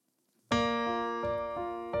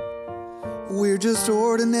We're just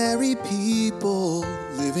ordinary people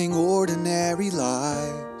living ordinary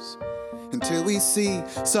lives until we see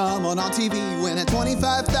someone on TV win a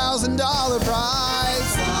 $25,000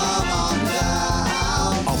 prize. Come on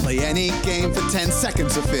down. I'll play any game for 10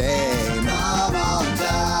 seconds of fame. Come on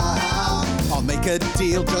down. I'll make a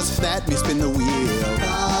deal, just let me spin the wheel.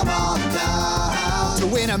 Come on down. To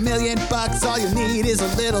win $1 million, all you need is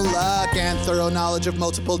a little luck and thorough knowledge of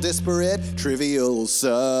multiple disparate trivial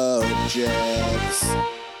subjects.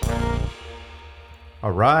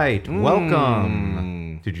 All right,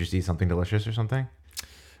 welcome. Did you see something delicious or something?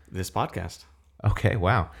 This podcast. Okay,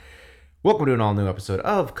 wow. Welcome to an all-new episode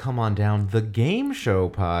of Come On Down, the game show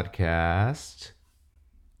podcast,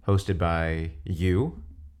 hosted by you,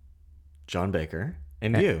 John Baker,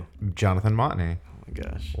 and you, Jonathan Motney. Oh my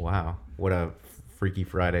gosh. Wow, what a Freaky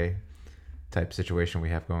Friday type situation we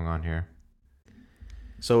have going on here.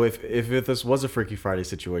 So if this was a Freaky Friday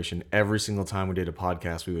situation, every single time we did a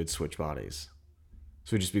podcast, we would switch bodies.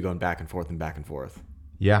 So we'd just be going back and forth and back and forth.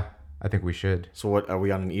 Yeah, I think we should. So what, are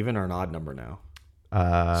we on an even or an odd number now?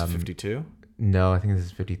 52? No, I think this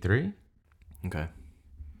is 53. Okay.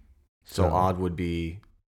 So odd would be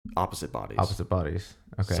opposite bodies. Opposite bodies.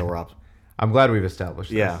 Okay. So we're I'm glad we've established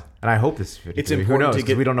this. Yeah. And I hope this is 53. It's important Who knows? to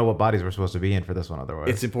Because we don't know what bodies we're supposed to be in for this one otherwise.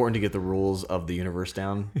 It's important to get the rules of the universe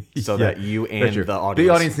down so Yeah, that you and the audience...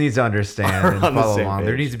 The audience needs to understand and on the follow same along.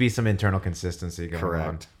 There page. needs to be some internal consistency going on.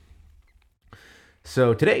 Correct.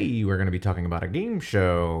 So today we're going to be talking about a game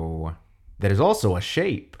show that is also a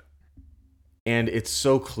shape. And it's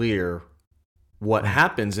so clear what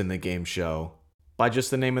happens in the game show by just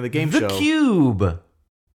the name of the game show. The Cube.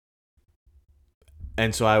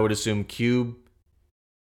 And so I would assume Cube,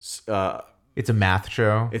 It's a math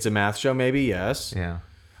show. it's a math show, maybe, yes. Yeah.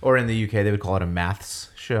 Or in the UK, they would call it a maths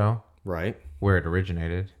show, Right. where it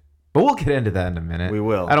originated. But we'll get into that in a minute. We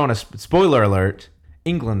will. I don't want to... Spoiler alert.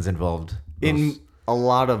 England's involved. In a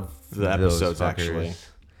lot of the Those episodes, actually.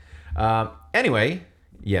 fuckers. Anyway,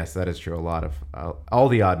 yes, that is true. A lot of... all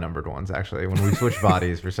the odd-numbered ones, actually, when we switch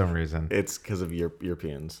bodies for some reason. It's because of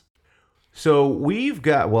Europeans. So we've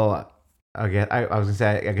got... Well, I was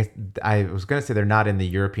gonna say they're not in the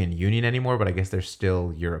European Union anymore, but I guess they're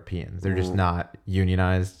still Europeans. They're just not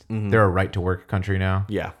unionized. Mm-hmm. They're a right-to-work country now.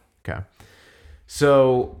 Yeah. Okay.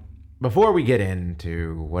 So before we get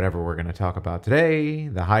into whatever we're going to talk about today,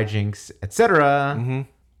 the hijinks, etc.,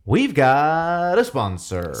 we've got a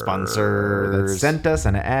sponsor. Sponsors. That sent us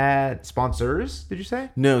an ad. Sponsors, did you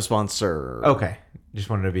say? No sponsor. Okay. Just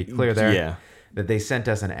wanted to be clear there. Yeah. That they sent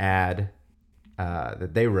us an ad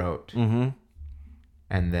that they wrote and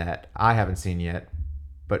that I haven't seen yet,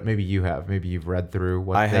 but maybe you have. Maybe you've read through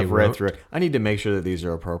what I they have wrote. read through it. I need to make sure that these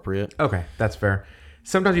are appropriate. Okay, that's fair.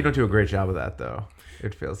 Sometimes you don't do a great job of that, though,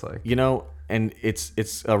 it feels like. You know, and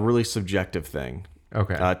it's a really subjective thing.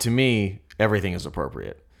 Okay. To me, everything is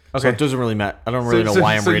appropriate. So Okay. it doesn't really matter. I don't really know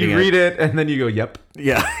why I'm reading it. So you read it, and then you go, yep.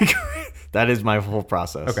 Yeah. That is my whole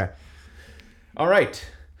process. Okay. All right.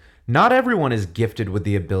 Not everyone is gifted with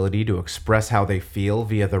the ability to express how they feel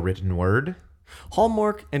via the written word.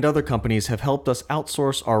 Hallmark and other companies have helped us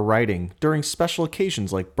outsource our writing during special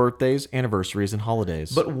occasions like birthdays, anniversaries, and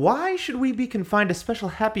holidays. But why should we be confined to special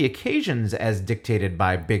happy occasions as dictated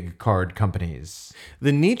by big card companies?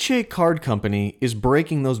 the Nietzsche Card Company is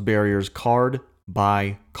breaking those barriers card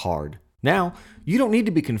by card. Now, you don't need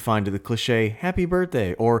to be confined to the cliche happy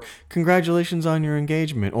birthday or congratulations on your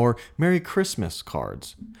engagement or Merry Christmas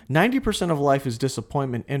cards. 90% of life is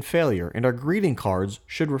disappointment and failure, and our greeting cards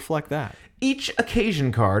should reflect that. Each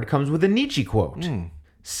occasion card comes with a Nietzsche quote.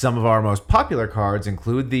 Some of our most popular cards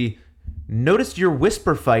include the "Noticed your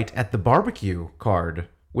whisper fight at the barbecue" card,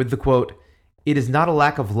 with the quote, "It is not a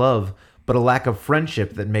lack of love, but a lack of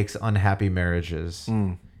friendship that makes unhappy marriages,"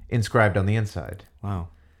 inscribed on the inside. Wow.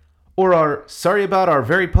 Or our "Sorry about our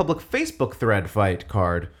very public Facebook thread fight"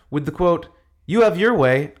 card, with the quote, "You have your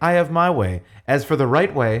way, I have my way. As for the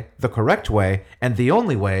right way, the correct way, and the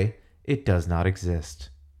only way, it does not exist,"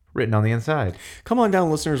 written on the inside. Come On Down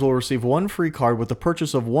listeners will receive one free card with the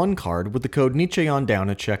purchase of one card with the code NIETSCHEONDOWN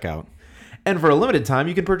at checkout. And for a limited time,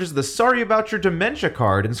 you can purchase the "Sorry About Your Dementia"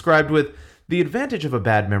 card, inscribed with, "The advantage of a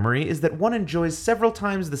bad memory is that one enjoys several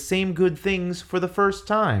times the same good things for the first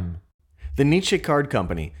time." The Nietzsche Card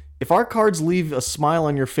Company. If our cards leave a smile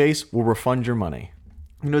on your face, we'll refund your money.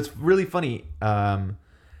 You know, it's really funny.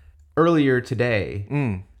 Earlier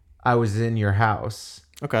today, I was in your house,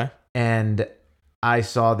 Okay. and I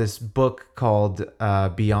saw this book called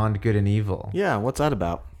Beyond Good and Evil. Yeah, what's that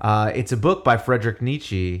about? It's a book by Friedrich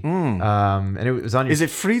Nietzsche, and it was on your... Is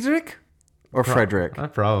it Friedrich or Frederick?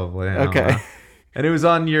 Probably. I don't Okay. know. And it was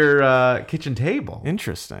on your kitchen table.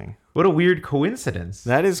 Interesting. What a weird coincidence.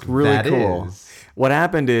 That is really That cool. is. What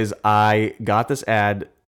happened is I got this ad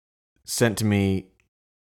sent to me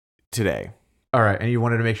today. All right, and you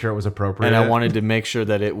wanted to make sure it was appropriate. And I wanted to make sure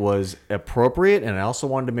that it was appropriate, and I also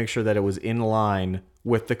wanted to make sure that it was in line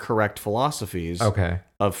with the correct philosophies Okay.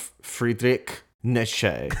 of Friedrich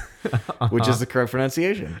Nietzsche, which is the correct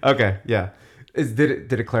pronunciation. Okay. Yeah.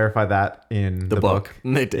 Did it clarify that in the book?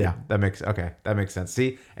 They did. Yeah. That makes sense.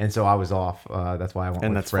 See, and so I was off. That's why I went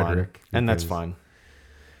And with that's Frederick. fine. And that's because- fine.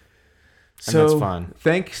 So that's fine.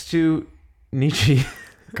 Thanks to Nietzsche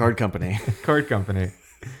Card company. Card Company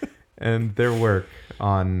and their work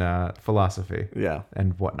on philosophy Yeah.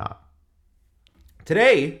 and whatnot.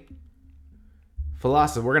 Today,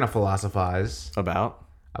 we're gonna philosophize About?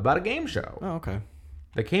 about a game show Oh, okay.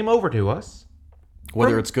 that came over to us.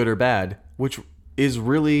 Whether it's good or bad, which is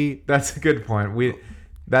really That's a good point.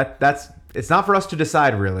 It's not for us to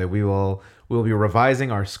decide really. We'll be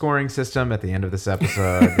revising our scoring system at the end of this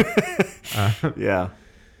episode yeah.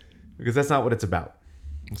 because that's not what it's about.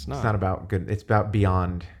 It's not, It's not about good. It's about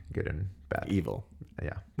beyond good and bad. evil.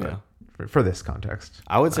 Yeah. Yeah. For this context,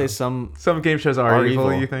 I would say some some game shows are are evil.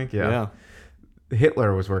 evil. You think? Yeah.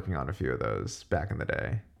 Hitler was working on a few of those back in the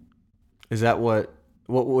day. Is that what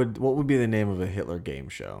would be the name of a Hitler game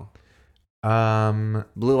show?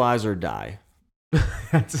 Blue Eyes or Die.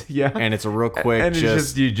 Yeah. And it's a real quick and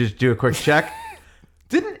it's you just do a quick check.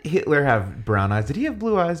 Didn't Hitler have brown eyes? Did he have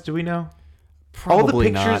blue eyes? Do we know? All the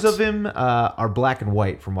probably pictures not. of him are black and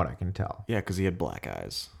white, from what I can tell. Yeah, because he had black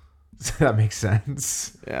eyes. So that makes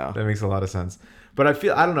sense. Yeah. That makes a lot of sense. But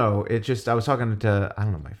I don't know. It just, I was talking to, I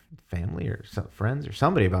don't know, my family or some friends or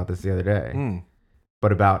somebody about this the other day. Mm.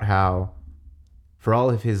 But about how, for all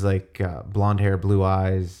of his like blonde hair, blue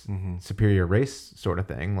eyes, Mm-hmm. superior race sort of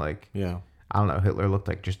thing, like, Yeah. I don't know, Hitler looked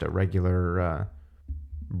like just a regular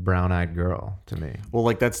brown-eyed girl to me. Well,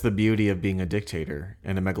 like that's the beauty of being a dictator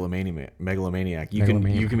and a megalomaniac. You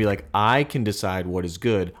can be like, I can decide what is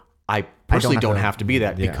good. I personally don't have to be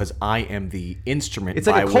that yeah. because I am the instrument. It's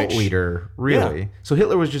like a cult which, leader, really. Yeah. So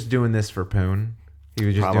Hitler was just doing this for poon. He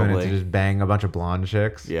was just doing it Probably. to just bang a bunch of blonde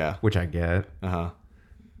chicks. Yeah. Which I get. Uh-huh.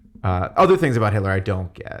 Other things about Hitler I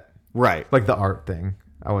don't get. Right. Like the art thing.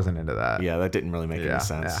 I wasn't into that. Yeah, that didn't really make any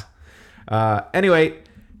sense. Yeah. Anyway,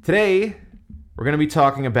 today we're going to be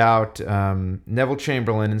talking about Neville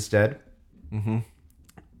Chamberlain instead. Mm-hmm.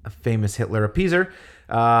 A famous Hitler appeaser.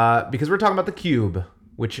 Because we're talking about the Cube,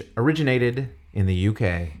 which originated in the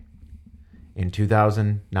UK in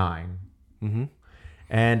 2009. Mm-hmm.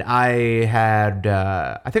 And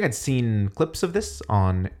I think I'd seen clips of this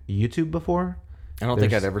on YouTube before. I don't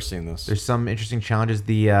think I'd ever seen this. There's some interesting challenges.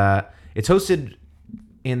 It's hosted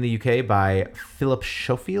in the UK by Philip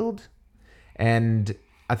Schofield, and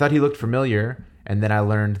I thought he looked familiar. And then I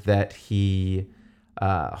learned that he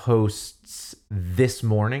hosts This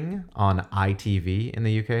Morning on ITV in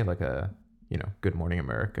the UK, like a Good Morning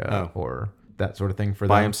America or that sort of thing for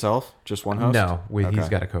By them. himself? Just one host? No, he's Okay.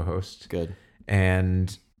 got a co-host. Good.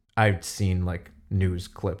 And I've seen like news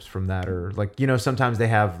clips from that, or like sometimes they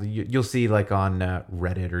have you'll see like on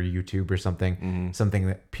Reddit or YouTube or something something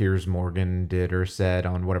that Piers Morgan did or said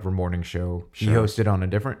on whatever morning show he hosted on a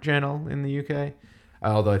different channel in the UK,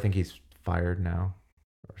 although I think he's fired now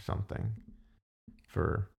or something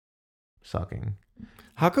for sucking.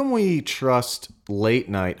 How come we trust late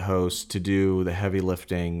night hosts to do the heavy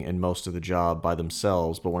lifting and most of the job by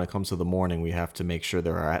themselves, but when it comes to the morning, we have to make sure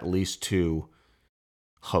there are at least two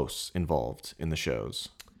hosts involved in the shows?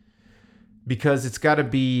 Because it's got to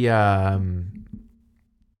be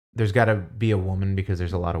there's got to be a woman, because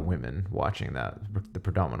there's a lot of women watching that. The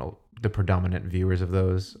predominant viewers of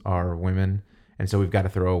those are women, and so we've got to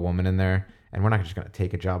throw a woman in there, and we're not just going to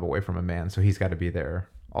take a job away from a man, so he's got to be there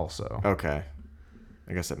also. Okay.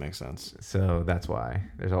 I guess that makes sense. So that's why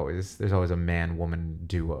there's always a man-woman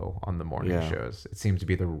duo on the morning shows. It seems to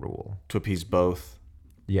be the rule. To appease both?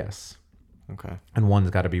 Yes. Okay. And one's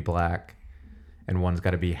got to be black, and one's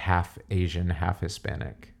got to be half Asian, half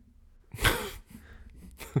Hispanic.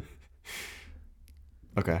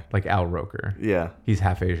 Okay. Like Al Roker. Yeah. He's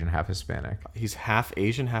half Asian, half Hispanic. He's half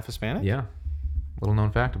Asian, half Hispanic? Yeah. Little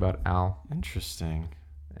known fact about Al. Interesting.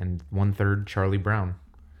 And 1/3 Charlie Brown.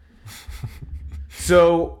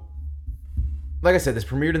 So, like I said, this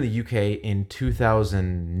premiered in the UK in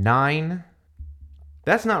 2009.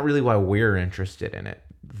 That's not really why we're interested in it,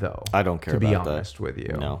 though. I don't care to be about that. honest with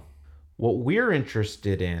you. No. What we're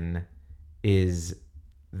interested in is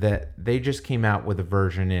that they just came out with a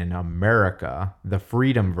version in America, the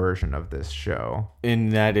Freedom version of this show. In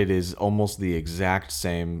that it is almost the exact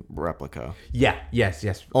same replica. Yeah, yes.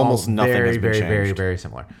 Almost All nothing very, has been very, very, changed. very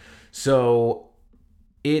similar. So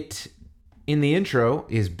It, in the intro,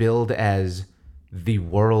 is billed as the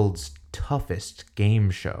world's toughest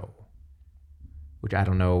game show, which I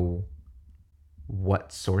don't know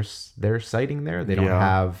what source they're citing there. They don't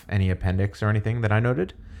have any appendix or anything that I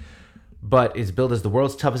noted, but it's billed as the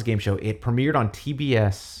world's toughest game show. It premiered on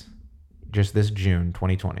TBS just this June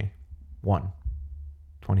 2021.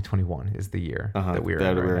 2021 is the year that we're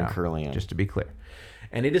in right now, currently in. just to be clear.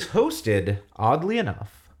 And it is hosted, oddly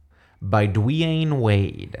enough, by Dwayne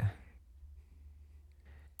Wade.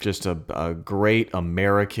 Just a great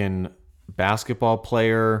American basketball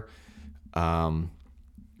player, excellent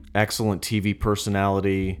TV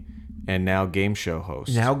personality, and now game show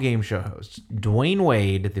host. Dwayne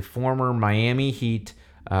Wade, the former Miami Heat,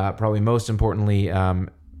 probably most importantly,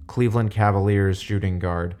 Cleveland Cavaliers shooting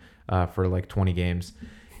guard for like 20 games.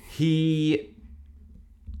 He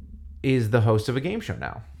is the host of a game show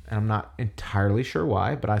now. And I'm not entirely sure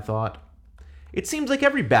why, but I thought it seems like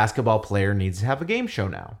every basketball player needs to have a game show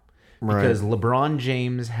now. Right. Because LeBron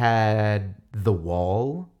James had The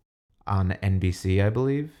Wall on NBC, I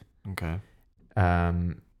believe. Okay.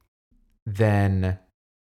 Then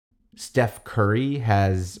Steph Curry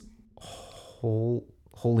has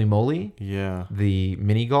Holy Moly, Yeah. the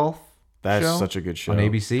mini golf That's show such a good show. on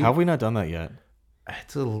ABC. How have we not done that yet?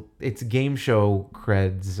 It's game show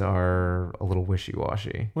creds are a little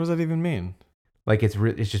wishy-washy. What does that even mean? Like it's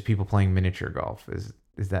just people playing miniature golf. Is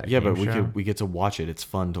that a Yeah, game but show? we get to watch it. It's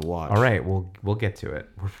fun to watch. All right, we'll get to it.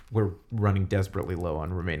 We're running desperately low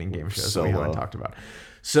on remaining game shows So that we haven't low. talked about.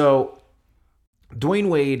 So Dwayne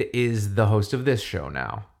Wade is the host of this show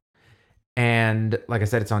now. And like I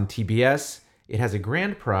said, it's on TBS. It has a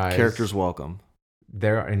grand prize. Characters welcome.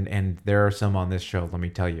 And there are some on this show, let me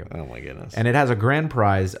tell you. Oh my goodness. And it has a grand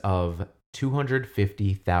prize of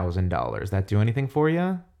 $250,000. That do anything for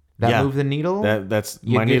you? That Yeah. move the needle? That's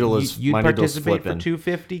my needle is You'd my needle's participate flipping. for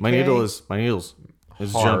 $250K? My needle's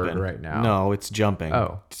is Hard jumping right now. No, it's jumping.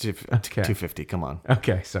 Oh, okay. 250. Come on.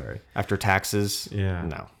 Okay, sorry. After taxes. Yeah.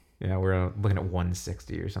 No. Yeah, we're looking at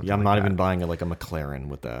 160 or something. Yeah, I'm like not that. even buying like a McLaren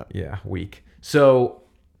with that. Yeah, weak. So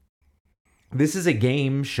this is a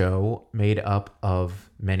game show made up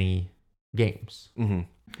of many games. Mm-hmm.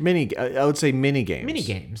 I would say mini games. Mini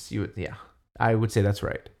games. I would say that's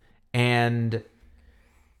right. And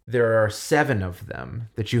there are 7 of them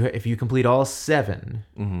that if you complete all 7,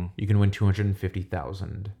 you can win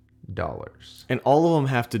 $250,000. And all of them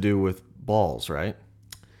have to do with balls, right?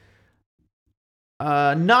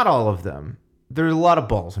 Not all of them. There's a lot of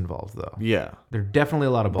balls involved, though. Yeah. There are definitely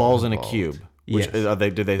a lot of Balls in a involved. cube. Which Yes. are they?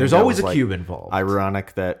 Do they? There's think that always was, a like, cube involved.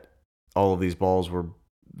 Ironic that all of these balls were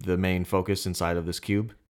the main focus inside of this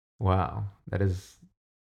cube. Wow, that's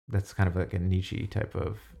kind of like a Nietzsche type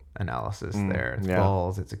of analysis there. It's yeah.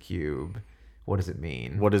 balls, it's a cube. What does it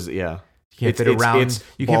mean? What is? Yeah. You can't fit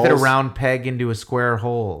a round peg into a square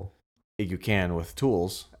hole. You can with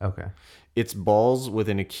tools. Okay, It's balls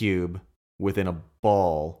within a cube within a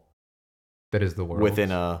ball that is the world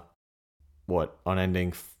within a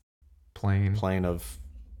unending plane of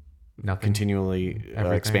nothing. continually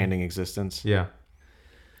Everything. expanding existence. Yeah.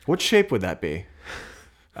 What shape would that be?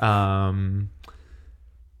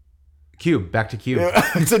 Cube. Back to cube.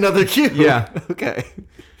 It's another cube. Yeah. Okay.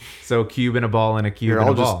 So cube and a ball and a cube Here, and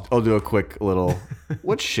a ball. I'll do a quick little.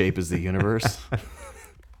 What shape is the universe?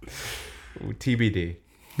 TBD.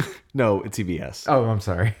 No, it's EBS. Oh, I'm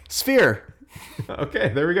sorry. Sphere. Okay,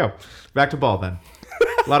 there we go. Back to ball then.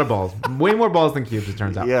 A lot of balls. Way more balls than cubes, it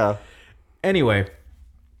turns out. Yeah. Anyway,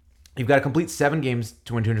 you've got to complete 7 games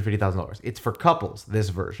to win $250,000. It's for couples, this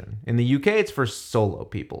version. In the UK, it's for solo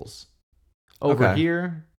peoples. Over Okay.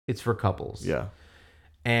 here, it's for couples. Yeah.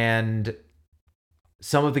 And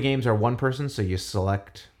some of the games are one person, so you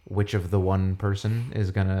select which of the one person is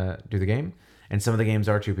going to do the game. And some of the games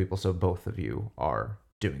are 2 people, so both of you are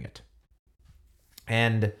doing it.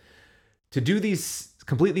 And to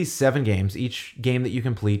complete these 7 games, each game that you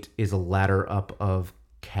complete is a ladder up of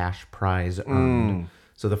cash prize earned.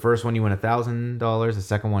 So the first one you win $1,000, the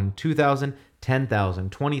second one $2,000, $10,000,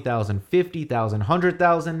 $20,000, $50,000,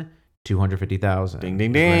 $100,000, $250,000. Ding,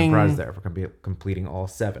 ding, Grand ding. prize there for completing all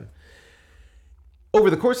 7. Over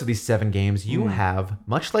the course of these 7 games, you have,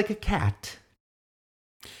 much like a cat,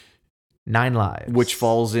 9 lives. Which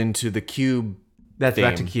falls into the cube. That's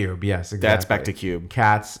back to theme. cube. Yes, exactly. That's back to cube.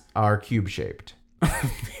 Cats are cube shaped.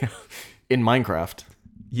 In Minecraft.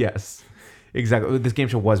 Yes, exactly. This game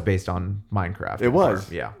show was based on Minecraft. It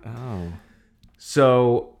was? Yeah. Oh.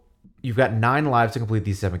 So you've got 9 lives to complete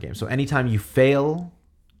these 7 games. So anytime you fail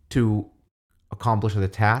to accomplish the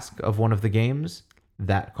task of one of the games,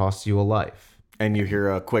 that costs you a life. And you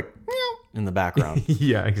hear a quick meow. in the background.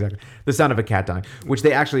 Yeah, exactly. The sound of a cat dying, which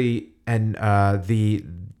they actually, and the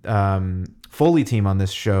Foley team on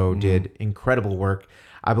this show did incredible work.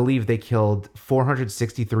 I believe they killed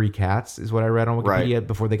 463 cats, is what I read on Wikipedia,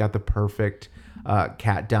 before they got the perfect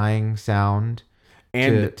cat dying sound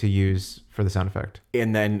to use for the sound effect.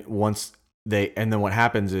 And then what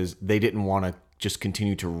happens is they didn't want to just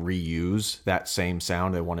continue to reuse that same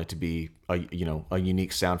sound. They want it to be a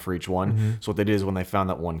unique sound for each one. So what they did is when they found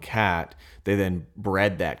that one cat, they then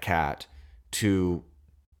bred that cat to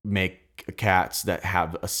make cats that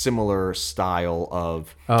have a similar style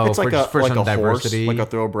of it's like a horse, diversity. like a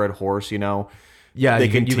thoroughbred horse, Yeah, they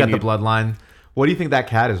you got the bloodline. What do you think that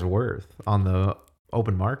cat is worth on the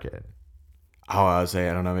open market? Oh, I would say,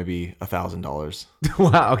 I don't know, maybe $1,000.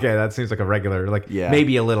 Wow, okay, that seems like a regular,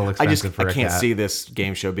 maybe a little expensive for a cat. I can't see this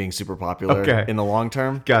game show being super popular in the long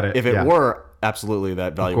term. Got it. If it were, absolutely,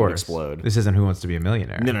 that value would explode. This isn't Who Wants to Be a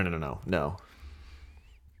Millionaire. No.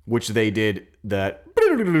 Which they did that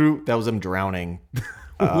was them drowning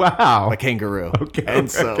wow. a kangaroo. Okay. And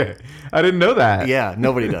so, okay. I didn't know that. Yeah,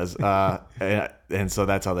 nobody does. And so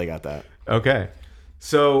that's how they got that. Okay.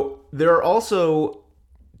 So there are also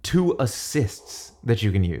 2 assists that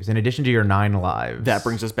you can use in addition to your 9 lives. That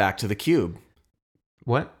brings us back to the cube.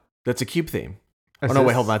 What? That's a cube theme. Assists? Oh no,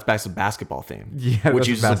 wait, hold on. That's back to the basketball theme. Yeah, which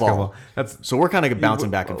uses a ball. So we're kind of bouncing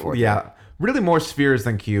back and forth. Yeah. Really more spheres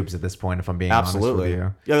than cubes at this point, if I'm being honest with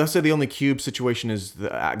you. Yeah, let's say the only cube situation is the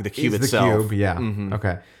cube Is itself. The cube, yeah. Mm-hmm.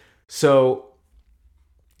 Okay. So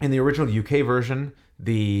in the original UK version,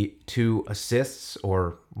 the 2 assists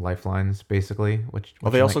or lifelines, basically, which are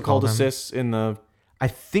they also called assists in the? I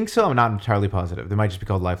think so. I'm not entirely positive. They might just be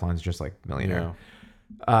called lifelines, just like Millionaire.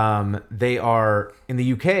 Yeah. They are in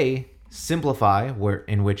the UK simplify,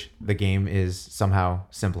 in which the game is somehow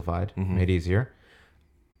simplified, made easier.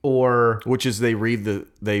 Or which is they read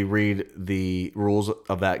the rules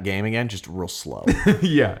of that game again, just real slow.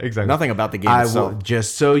 Yeah, exactly. Nothing about the game itself.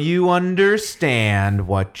 Just so you understand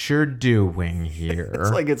what you're doing here. It's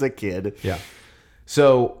like it's a kid. Yeah.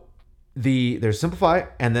 So there's simplify,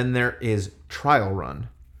 and then there is trial run,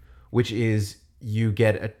 which is you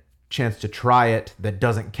get a chance to try it that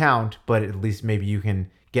doesn't count, but at least maybe you can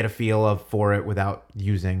get a feel for it without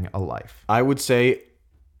using a life. I would say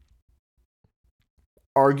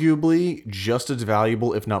arguably just as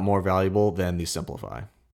valuable, if not more valuable, than the simplify.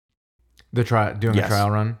 A trial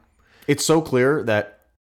run? It's so clear that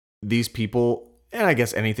these people, and I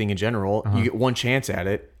guess anything in general, you get one chance at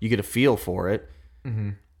it, you get a feel for it. Mm-hmm.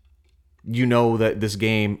 You know that this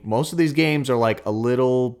game, most of these games are like a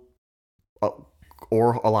little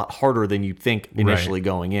or a lot harder than you think initially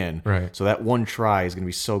going in. Right. So that one try is going to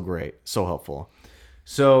be so great, so helpful.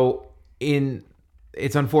 So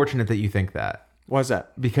it's unfortunate that you think that. Why is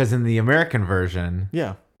that? Because in the American version,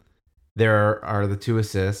 there are the 2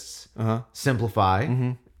 assists,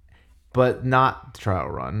 simplify, but not trial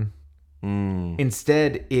run.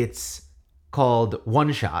 Instead, it's called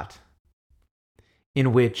one shot,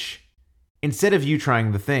 in which instead of you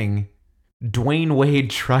trying the thing, Dwayne Wade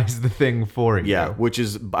tries the thing for you. Yeah, which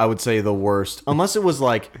is, I would say, the worst. Unless it was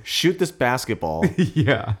like, shoot this basketball.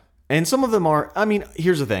 Yeah. And some of them are, I mean,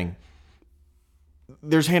 here's the thing.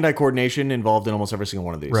 There's hand-eye coordination involved in almost every single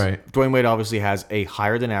one of these. Right. Dwayne Wade obviously has a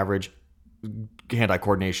higher than average hand-eye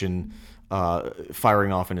coordination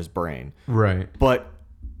firing off in his brain. Right. But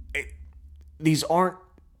these aren't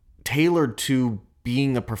tailored to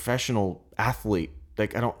being a professional athlete.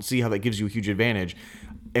 Like, I don't see how that gives you a huge advantage.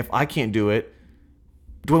 If I can't do it,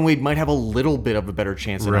 Dwayne Wade might have a little bit of a better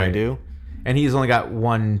chance than I do. And he's only got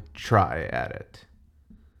 1 try at it.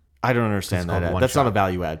 I don't understand that. That's not a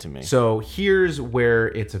value add to me. So here's where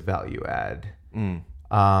it's a value add.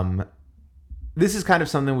 This is kind of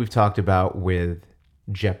something we've talked about with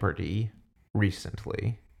Jeopardy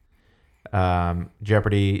recently.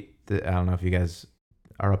 Jeopardy, I don't know if you guys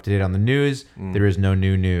are up to date on the news. There is no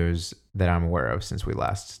new news that I'm aware of since we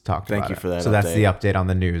last talked about it. Thank you for that. So that's the update on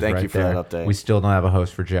the news. Thank you for that update. We still don't have a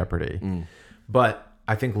host for Jeopardy. But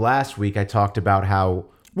I think last week I talked about how...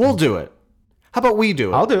 We'll do it. How about we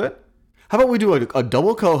do it? I'll do it. How about we do a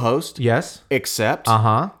double co-host? Yes. Except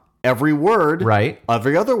every word,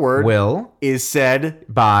 every other word is said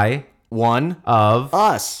by one of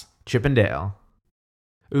us. Chip and Dale.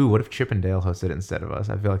 Ooh, what if Chip and Dale hosted it instead of us?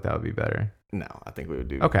 I feel like that would be better. No, I think we would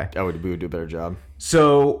do. Okay. We would do a better job.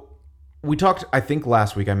 So we talked, I think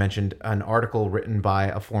last week I mentioned an article written by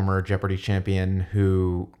a former Jeopardy champion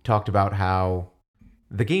who talked about how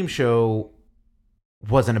the game show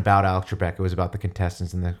wasn't about Alex Trebek. It was about the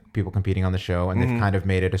contestants and the people competing on the show. And they've kind of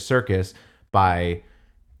made it a circus by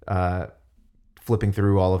flipping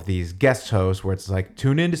through all of these guest hosts where it's like,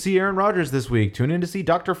 tune in to see Aaron Rodgers this week, tune in to see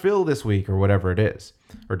Dr. Phil this week, or whatever it is,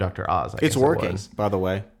 or Dr. Oz. It's working, by the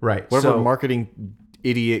way. Right. Whatever So- marketing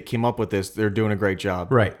idiot came up with this, they're doing a great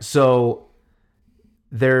job. Right. So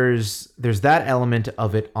there's that element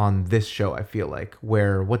of it on this show, I feel like,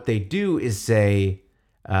 where what they do is say,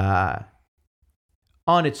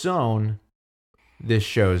 on its own, this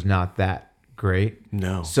show's not that great.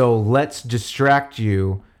 No. So let's distract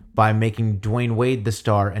you by making Dwayne Wade the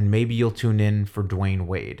star, and maybe you'll tune in for Dwayne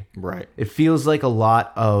Wade. Right. It feels like a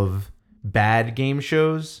lot of bad game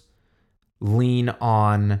shows lean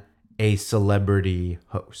on a celebrity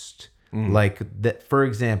host. Like that, for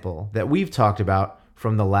example, that we've talked about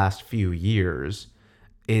from the last few years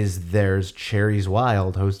is there's Cherries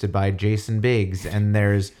Wild hosted by Jason Biggs, and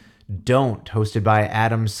there's Don't hosted by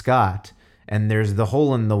Adam Scott, and there's The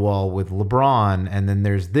Hole in the Wall with LeBron, and then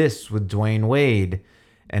there's this with Dwayne Wade.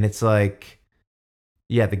 And it's like,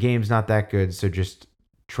 yeah, the game's not that good, so just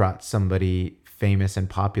trot somebody famous and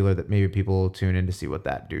popular that maybe people will tune in to see what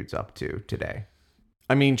that dude's up to today.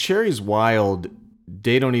 I mean, Cherries Wild,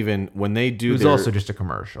 they don't even, when they do It was their, also just a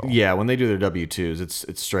commercial. yeah, when they do their W-2s,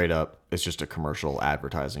 it's straight up, it's just a commercial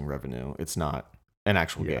advertising revenue. It's not an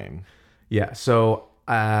actual game. Yeah, so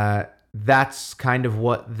that's kind of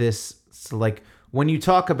what this, so like, when you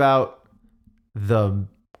talk about the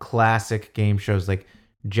classic game shows like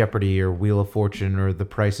Jeopardy or Wheel of Fortune or The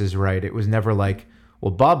Price is Right, it was never like,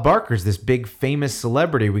 well, Bob Barker's this big famous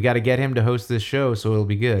celebrity, we got to get him to host this show so it'll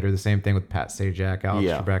be good. Or the same thing with Pat Sajak, Alex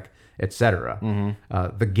Trebek, etc.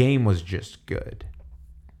 The game was just good.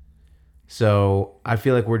 So I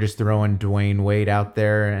feel like we're just throwing Dwayne Wade out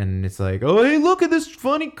there, and it's like, oh, hey, look at this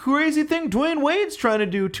funny, crazy thing Dwayne Wade's trying to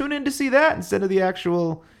do. Tune in to see that instead of the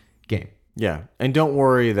actual game. Yeah. And don't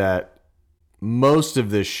worry that most of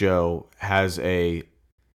this show has a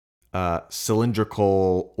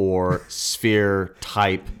cylindrical or sphere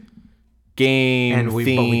type game And we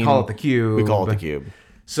theme. call it the cube. We call it the cube.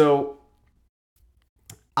 So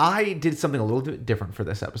I did something a little bit different for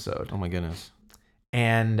this episode. Oh my goodness.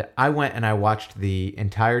 And I went and I watched the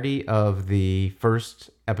entirety of the first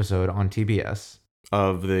episode on TBS.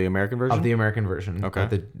 Of the American version? Of the American version. Okay. Of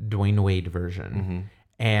the Dwayne Wade version.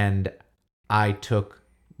 And I took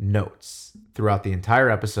notes throughout the entire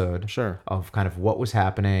episode. Sure. Of kind of what was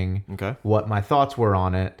happening. Okay. What my thoughts were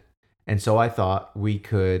on it. And so I thought we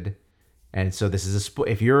could, and so this is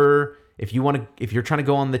if you're trying to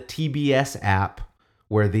go on the TBS app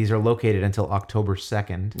where these are located until October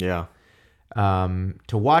 2nd. Yeah.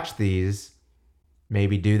 To watch these,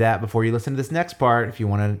 maybe do that before you listen to this next part if you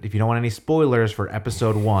don't want any spoilers for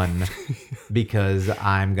episode 1 because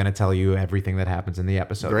I'm going to tell you everything that happens in the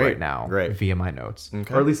episode right now via my notes.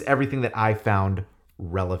 Okay. Or at least everything that I found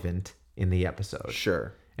relevant in the episode.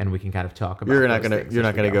 Sure. And we can kind of talk about You're not those gonna things you're as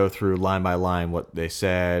not we gonna go through line by line what they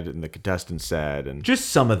said and the contestants said and just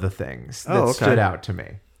some of the things that Oh, okay. stood out to me.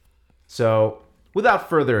 So, without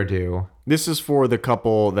further ado, this is for the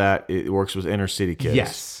couple that it works with inner city kids.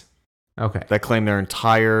 yes. Okay. That claim their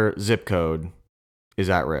entire zip code is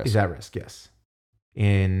at risk. Is at risk, yes.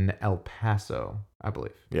 In El Paso, I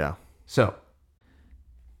believe. Yeah. So,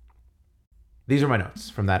 these are my notes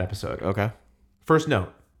from that episode. Okay. First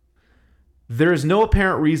note. There is no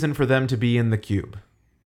apparent reason for them to be in the cube.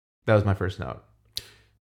 That was my first note.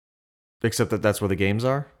 Except that that's where the games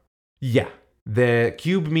are? Yeah. The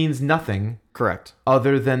cube means nothing Correct.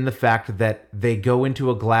 other than the fact that they go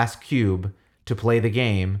into a glass cube to play the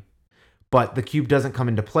game, but the cube doesn't come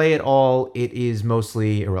into play at all. It is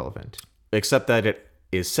mostly irrelevant. Except that it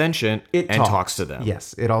is sentient and talks to them.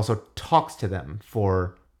 Yes, it also talks to them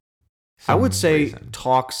for I some would say reason.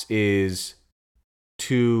 talks is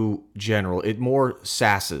too general. It more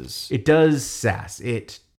sasses. It does sass.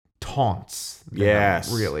 It taunts them,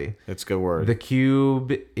 Yes. really. It's a good word. The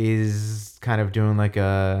cube is kind of doing like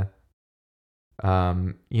a,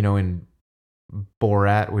 in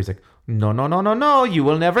Borat, where he's like, no, no, no, no, no, you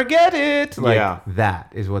will never get it. Like, Yeah.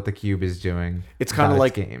 that is what the cube is doing. It's kind of about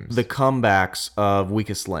like its games. the comebacks of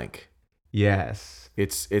Weakest Link. Yes.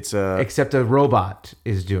 It's a Except a robot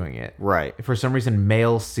is doing it. right. For some reason,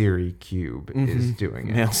 male Siri Cube is doing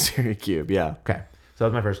it. Male Siri Cube, yeah. Okay. So that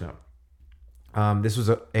was my first note. This was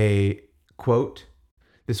a quote.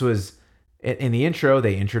 This was in the intro.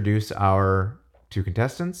 They introduce our two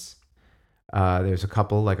contestants. There's a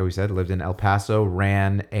couple, like we said, lived in El Paso,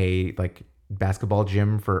 ran a basketball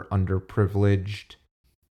gym for underprivileged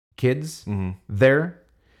kids there,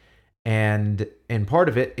 and in part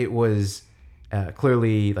of it, it was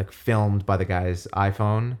clearly filmed by the guy's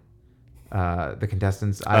iPhone. the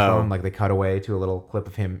contestant's iPhone. Like they cut away to a little clip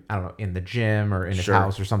of him, I don't know, in the gym or in his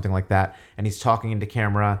house or something like that. And he's talking into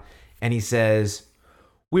camera and he says,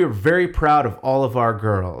 "We are very proud of all of our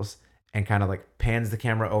girls." And kind of like pans the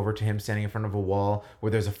camera over to him standing in front of a wall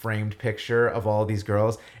where there's a framed picture of all of these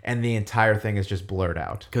girls. And the entire thing is just blurred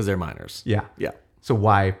out. Because they're minors. Yeah. Yeah. So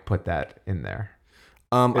why put that in there?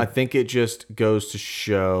 I think it just goes to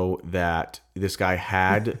show that this guy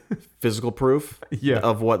had physical proof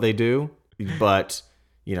of what they do, but,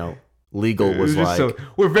 you know, legal was like... So,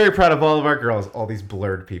 we're very proud of all of our girls. All these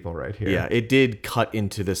blurred people right here. Yeah, it did cut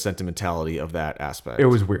into the sentimentality of that aspect. It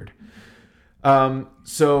was weird.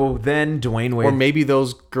 So then Dwayne Wade... Or maybe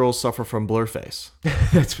those girls suffer from blur face.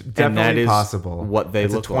 That's definitely possible. What they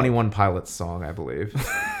look like. It's a 21 Pilots song, I believe.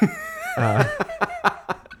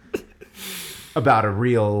 About a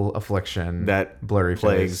real affliction that blurry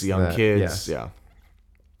plagues face young kids. Yes. Yeah.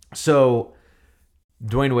 So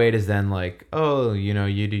Dwayne Wade is then like, "Oh, you know,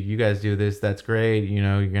 you guys do this. That's great. You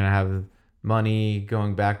know, you're gonna have money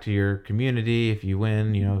going back to your community if you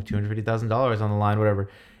win. You know, $250,000 on the line, whatever."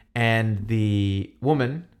 And the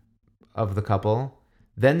woman of the couple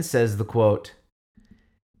then says the quote,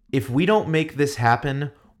 "If we don't make this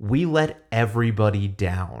happen, we let everybody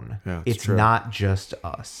down. Yeah, it's true. not just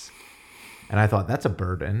us." And I thought, that's a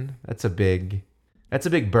burden. That's a big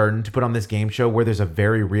burden to put on this game show where there's a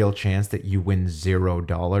very real chance that you win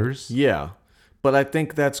 $0. Yeah. But I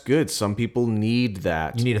think that's good. Some people need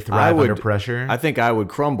that. You need to thrive under pressure. I think I would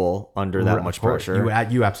crumble under that much pressure.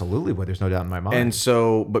 You absolutely would. There's no doubt in my mind. And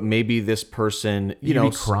so, but maybe this person, You'd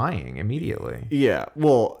be crying immediately. Yeah.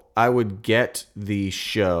 Well, I would get the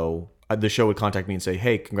show. The show would contact me and say,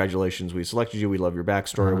 "Hey, congratulations. We selected you. We love your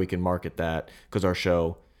backstory. We can market that because our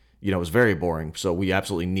show, you know, was very boring. So we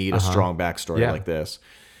absolutely need a strong backstory like this."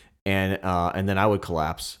 And then I would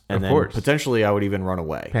collapse. And then potentially I would even run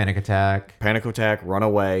away. Panic attack, run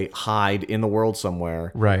away, hide in the world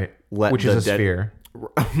somewhere. Right. Which is a sphere.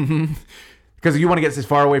 Because you want to get as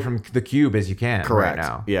far away from the cube as you can. Correct. Right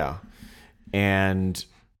now. Yeah. And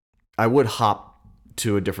I would hop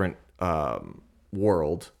to a different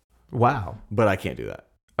world. Wow. But I can't do that.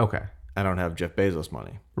 Okay. I don't have Jeff Bezos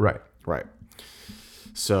money. Right.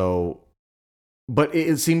 So, but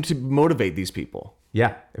it seemed to motivate these people.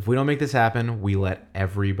 Yeah. If we don't make this happen, we let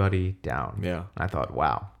everybody down. Yeah. I thought,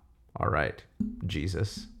 wow. All right.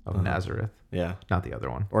 Jesus of Nazareth. Yeah. Not the other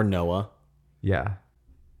one. Or Noah. Yeah.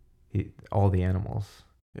 All the animals.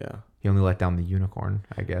 Yeah. He only let down the unicorn,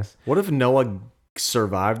 I guess. What if Noah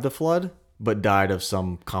survived the flood, but died of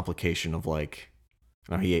some complication of like,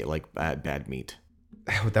 he ate like bad meat?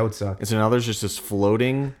 That would suck. And so now there's just this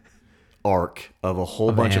floating ark of a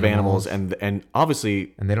whole bunch of animals, and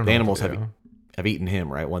obviously and they don't the know animals what to do. have eaten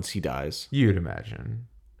him, right? Once he dies. You'd imagine.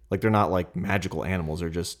 Like they're not like magical animals, they're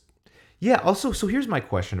just... Yeah, also, so here's my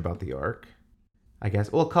question about the ark, I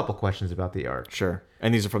guess. Well, a couple questions about the ark. Sure.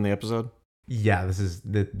 And these are from the episode? Yeah, this is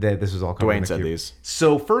all covered. Dwayne said these.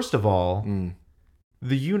 So first of all,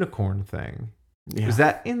 the unicorn thing. Yeah. Is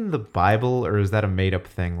that in the Bible or is that a made up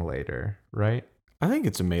thing later, right? I think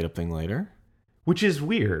it's a made up thing later. Which is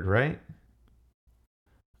weird, right?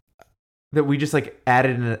 That we just like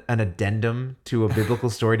added an addendum to a biblical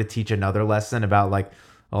story to teach another lesson about like,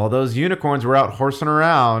 all those unicorns were out horsing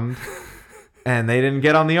around and they didn't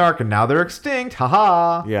get on the ark and now they're extinct.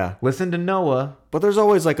 Haha. Yeah. Listen to Noah. But there's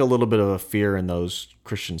always like a little bit of a fear in those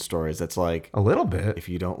Christian stories. That's like... A little bit. If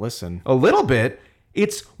you don't listen. A little bit.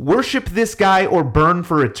 It's worship this guy or burn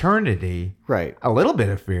for eternity. Right. A little bit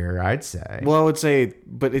of fear, I'd say. Well, I would say,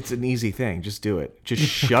 but it's an easy thing. Just do it. Just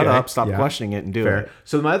shut up, stop questioning it, and do it.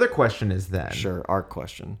 So my other question is then... Sure, ark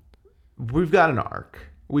question. We've got an ark.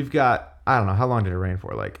 We've got, I don't know, how long did it rain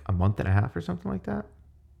for? Like a month and a half or something like that?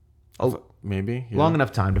 Maybe. Yeah. Long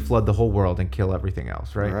enough time to flood the whole world and kill everything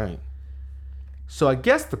else, right? Right. So I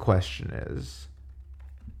guess the question is,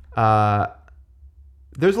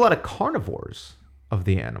 there's a lot of carnivores of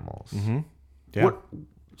the animals. Mm-hmm. Yeah.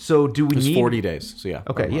 So do we need 40 days? So yeah.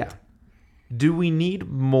 Okay, yeah. Do we need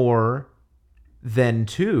more than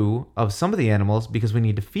 2 of some of the animals because we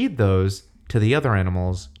need to feed those to the other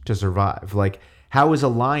animals to survive? Like, how is a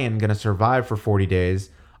lion going to survive for 40 days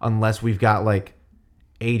unless we've got like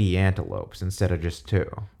 80 antelopes instead of just 2?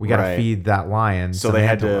 We got to feed that lion. So they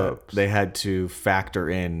had to factor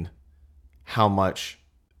in how much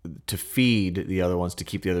to feed the other ones to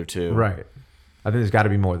keep the other 2. Right. I think there's got to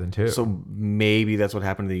be more than 2. So maybe that's what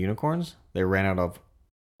happened to the unicorns. They ran out of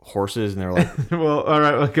horses and they're like, well, all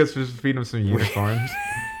right, well, I guess we'll just feed them some unicorns.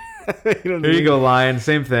 Here you go, lion.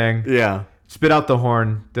 Same thing. Yeah. Spit out the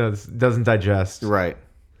horn. Doesn't digest. Right.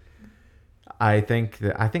 I think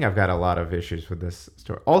I've got a lot of issues with this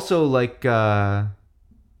story. Also, like,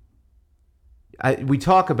 we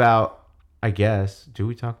talk about, I guess, do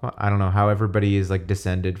we talk about? I don't know how everybody is like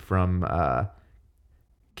descended from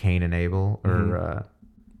Cain and Abel or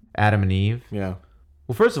Adam and Eve. Yeah.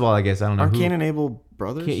 Well, first of all, I guess I don't know. Aren't Cain and Abel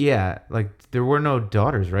brothers? Yeah, like there were no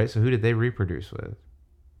daughters, right? So who did they reproduce with?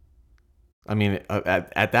 I mean,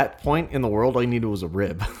 at that point in the world, all you needed was a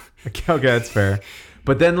rib. Okay, that's fair.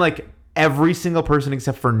 But then, like, every single person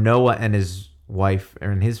except for Noah and his wife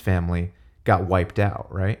and his family got wiped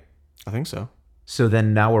out, right? I think so. So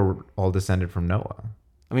then now we're all descended from Noah.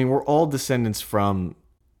 I mean, we're all descendants from,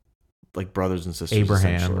 like, brothers and sisters.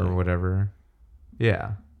 Abraham or whatever.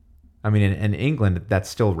 Yeah. I mean, in England, that's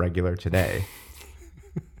still regular today.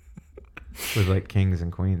 With, like, kings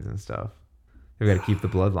and queens and stuff. They've got to keep the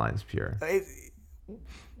bloodlines pure.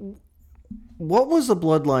 What was the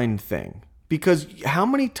bloodline thing? Because how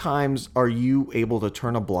many times are you able to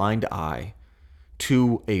turn a blind eye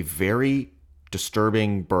to a very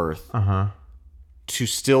disturbing birth to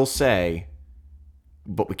still say,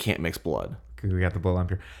 but we can't mix blood? We got the bloodline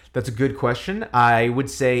pure. That's a good question. I would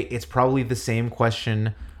say it's probably the same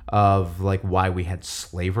question of like why we had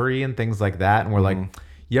slavery and things like that. And we're like,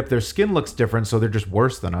 yep, their skin looks different, so they're just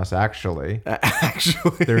worse than us, actually.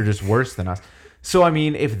 Actually. They're just worse than us. So, I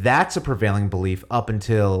mean, if that's a prevailing belief up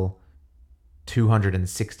until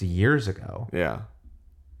 260 years ago, Yeah.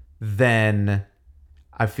 then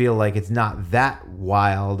I feel like it's not that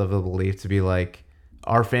wild of a belief to be like,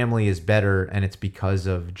 our family is better and it's because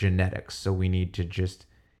of genetics. So we need to just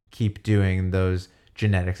keep doing those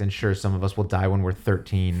genetics. And sure, some of us will die when we're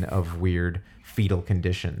 13 of weird fetal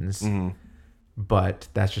conditions. But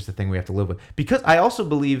that's just the thing we have to live with. Because I also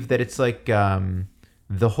believe that it's like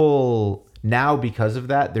the whole, now because of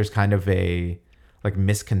that, there's kind of a like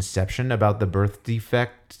misconception about the birth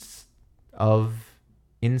defects of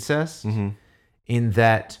incest, in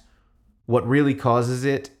that what really causes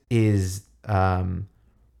it is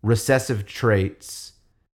recessive traits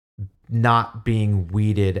not being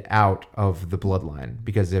weeded out of the bloodline.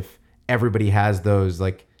 Because if everybody has those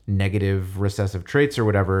like negative recessive traits or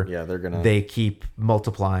whatever, Yeah, they keep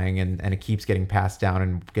multiplying and it keeps getting passed down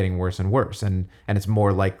and getting worse and worse. And it's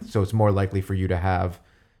more likely for you to have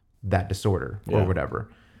that disorder or whatever.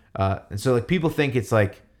 And so like people think it's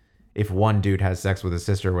like if one dude has sex with his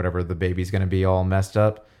sister or whatever, the baby's going to be all messed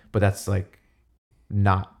up, but that's like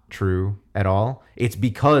not true at all. It's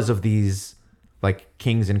because of these like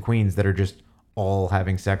kings and queens that are just all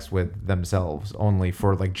having sex with themselves only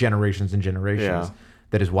for like generations and generations. Yeah.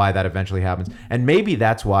 That is why that eventually happens. And maybe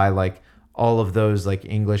that's why like all of those like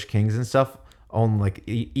English kings and stuff own like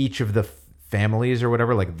each of the families or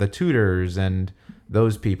whatever, like the Tudors and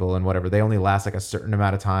those people and whatever, they only last like a certain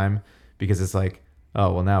amount of time because it's like,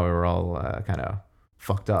 oh, well, now we were all kind of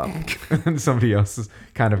fucked up. And somebody else has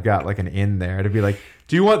kind of got like an in there to be like,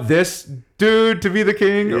 do you want this dude to be the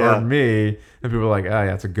king or me? And people are like, oh, yeah,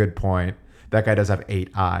 that's a good point. That guy does have 8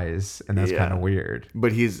 eyes, and that's kind of weird.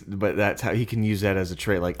 But that's how he can use that as a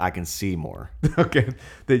trait. Like, I can see more. Okay.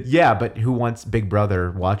 But who wants Big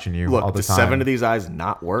Brother watching you all the does time? 7 of these eyes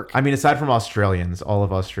not work? I mean, aside from Australians, all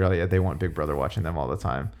of Australia, they want Big Brother watching them all the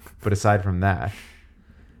time. But aside from that,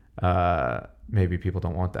 maybe people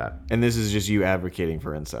don't want that. And this is just you advocating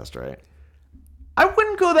for incest, right? I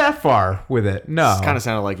wouldn't go that far with it. No. It kind of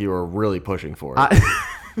sounded like you were really pushing for it.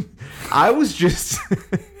 I was just...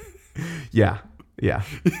 Yeah.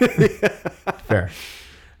 Fair.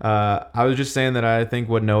 I was just saying that I think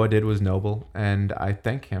what Noah did was noble, and I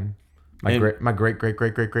thank him. My great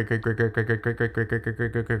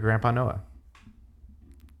grandpa Noah.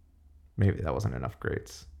 Maybe that wasn't enough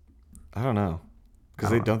greats. I don't know,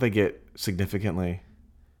 because don't they get significantly?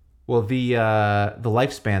 Well, the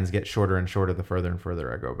lifespans get shorter and shorter the further and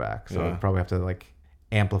further I go back. So I probably have to like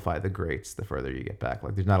amplify the greats the further you get back.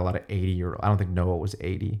 Like there's not a lot of 80 I don't think Noah was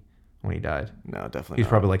 80 when he died. No, definitely He's not.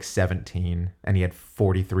 probably like 17 and he had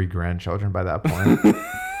 43 grandchildren by that point.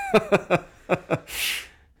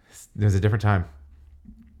 It was a different time.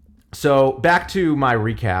 So back to my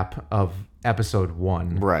recap of episode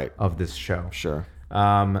 1 of this show. Sure.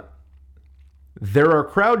 There are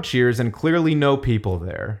crowd cheers and clearly no people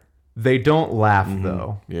there. They don't laugh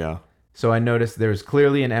though. Yeah. So I noticed there's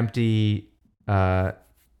clearly an empty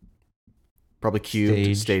probably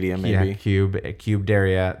cubed stadium, maybe. Yeah, cubed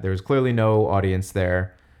area. There was clearly no audience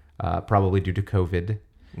there, probably due to COVID.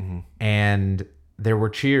 And there were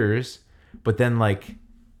cheers, but then like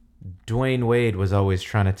Dwayne Wade was always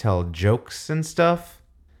trying to tell jokes and stuff.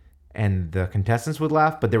 and the contestants would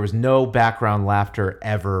laugh, but there was no background laughter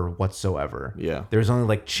ever whatsoever. Yeah. There was only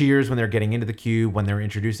like cheers when they're getting into the cube, when they're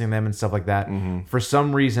introducing them and stuff like that. For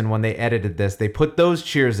some reason, when they edited this, they put those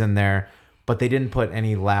cheers in there, but they didn't put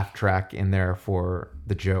any laugh track in there for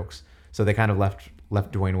the jokes. So they kind of left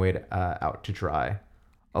Dwayne Wade out to dry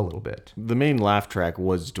a little bit. The main laugh track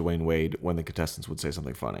was Dwayne Wade when the contestants would say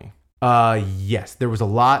something funny. Yes, there was a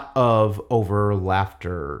lot of over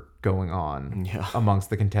laughter going on Yeah. amongst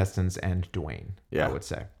the contestants and Dwayne, Yeah. I would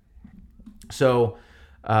say. So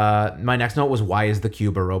my next note was, why is the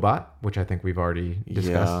cube a robot? Which I think we've already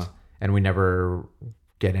discussed. Yeah. And we never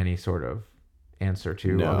get any sort of answer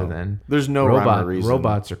to No. other than There's no rhyme or reason.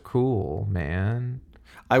 robots are cool, man.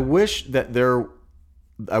 I wish that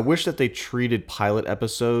they treated pilot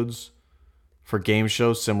episodes for game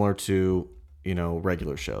shows similar to,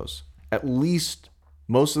 regular shows. At least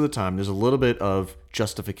most of the time, there's a little bit of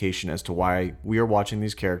justification as to why we are watching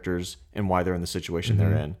these characters and why they're in the situation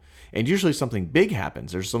they're in. And usually something big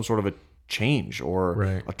happens. There's some sort of a change or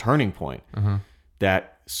Right. a turning point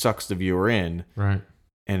that sucks the viewer in. Right.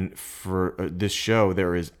 And for this show,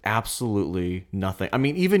 there is absolutely nothing. I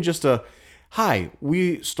mean, even just hi,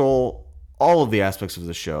 we stole all of the aspects of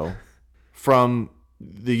the show from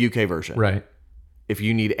the UK version. Right. If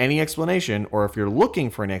you need any explanation, or if you're looking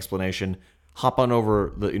for an explanation, hop on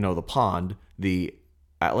over the pond, the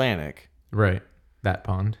Atlantic, Right. That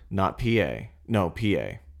pond. not PA. No,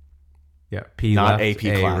 PA. Yeah. P Not left, AP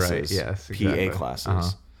A classes. right. Yes. Exactly. PA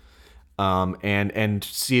classes. And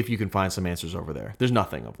see if you can find some answers over there. There's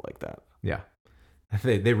nothing of like that. Yeah.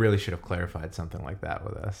 They really should have clarified something like that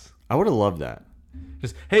with us. I would have loved that.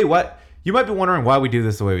 Just, hey, what? You might be wondering why we do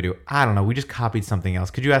this the way we do. I don't know. We just copied something else.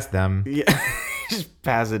 Could you ask them? Yeah. Just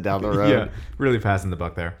pass it down the road. Yeah, really passing the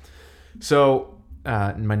buck there. So,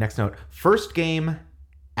 my next note. First game,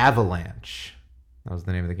 Avalanche. That was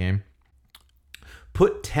the name of the game.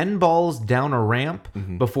 Put 10 balls down a ramp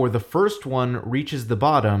before the first one reaches the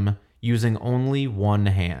bottom using only one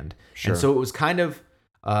hand. Sure. And so it was kind of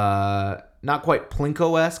not quite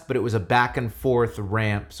Plinko-esque, but it was a back and forth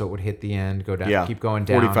ramp. So it would hit the end, go down, Yeah. keep going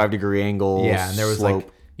down. 45-degree angle. Yeah, and there was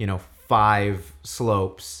slope. like, 5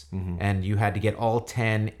 slopes, and you had to get all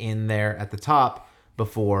 10 in there at the top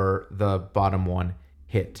before the bottom one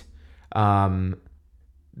hit.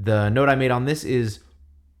 The note I made on this is,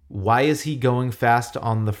 why is he going fast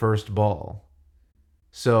on the first ball?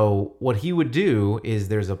 So what he would do is,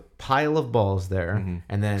 there's a pile of balls there,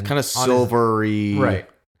 and then kind of silvery. right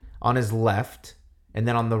on his left, and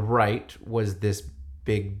then on the right was this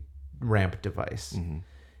big ramp device.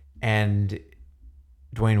 And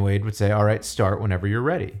Dwayne Wade would say, all right, start whenever you're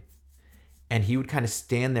ready. And he would kind of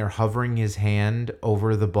stand there hovering his hand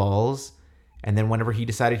over the balls. And then whenever he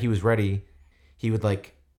decided he was ready, he would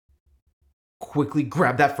like quickly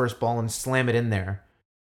grab that first ball and slam it in there.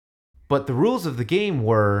 But the rules of the game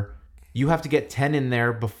were, you have to get 10 in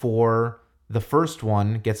there before the first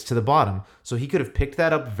one gets to the bottom. So he could have picked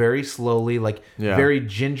that up very slowly, like very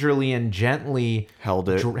gingerly and gently Held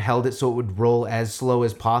it. held it so it would roll as slow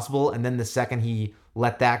as possible. And then the second he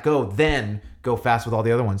let that go, then go fast with all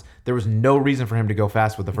the other ones. There was no reason for him to go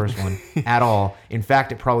fast with the first one at all. In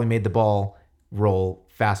fact, it probably made the ball roll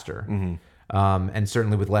faster. And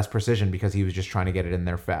certainly with less precision, because he was just trying to get it in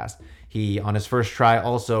there fast. He, on his first try,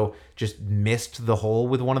 also just missed the hole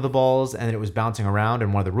with one of the balls, and it was bouncing around,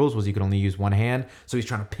 and one of the rules was you could only use one hand, so he's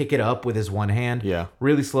trying to pick it up with his one hand. Yeah.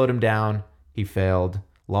 Really slowed him down. He failed,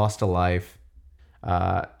 lost a life.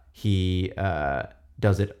 He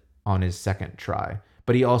does it on his second try.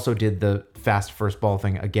 But he also did the fast first ball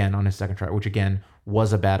thing again on his second try, which again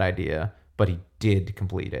was a bad idea, but he did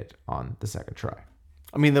complete it on the second try.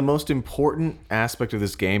 I mean, the most important aspect of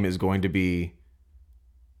this game is going to be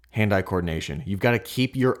hand-eye coordination. You've got to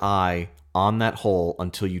keep your eye on that hole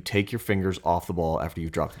until you take your fingers off the ball after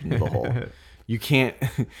you've dropped it into the hole. You can't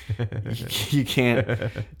you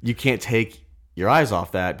can't take your eyes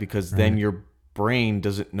off that, because then your brain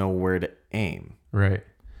doesn't know where to aim. Right.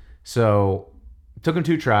 So took him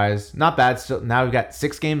 2 tries. Not bad. Still, now we've got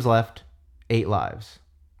 6 games left, 8 lives.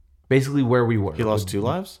 Basically where we were. He lost 2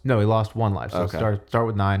 lives? No, he lost 1 life. So Okay. start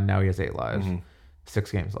with 9. Now he has 8 lives.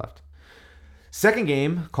 6 games left. Second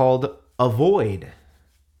game called Avoid.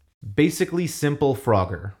 Basically simple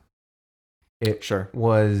Frogger. It Sure.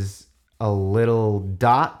 was a little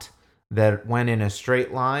dot that went in a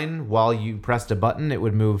straight line. While you pressed a button, it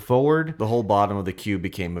would move forward. The whole bottom of the cube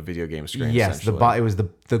became a video game screen. Yes, essentially. it was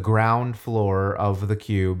the ground floor of the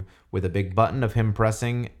cube with a big button of him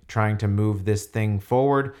pressing, trying to move this thing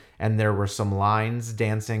forward, and there were some lines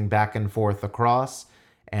dancing back and forth across,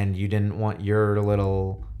 and you didn't want your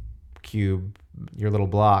little cube your little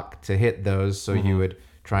block to hit those. So you would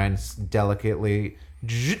try and delicately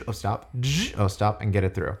stop, and get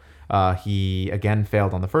it through. He again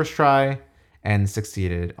failed on the first try and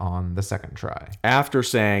succeeded on the second try. After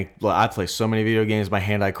saying, "Look, I play so many video games, my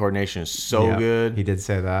hand-eye coordination is so Yeah, good, He did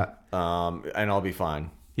say that. and I'll be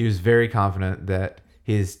fine." He was very confident that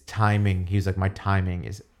his timing, he was like, my timing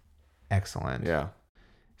is excellent. Yeah,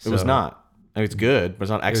 it was So- not. I mean, it's good, but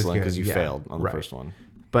it's not excellent good, because you yeah. failed on the Right. first one.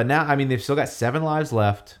 But now, I mean, they've still got 7 lives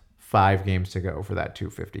left, 5 games to go for that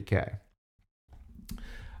 250K.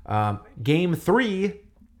 Game 3,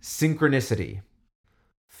 Synchronicity.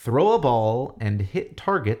 Throw a ball and hit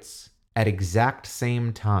targets at exact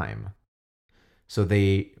same time. So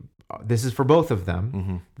this is for both of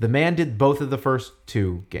them. The man did both of the first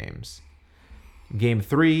 2 games. Game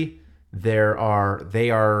 3, they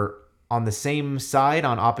are on the same side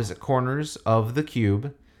on opposite corners of the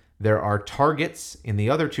cube. There are targets in the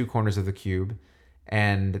other 2 corners of the cube,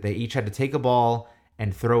 and they each had to take a ball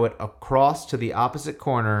and throw it across to the opposite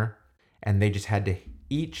corner, and they just had to,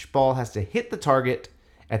 each ball has to hit the target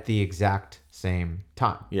at the exact same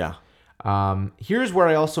time. Yeah. Here's where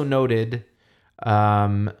I also noted,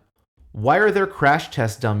 why are there crash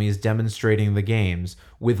test dummies demonstrating the games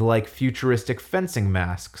with like futuristic fencing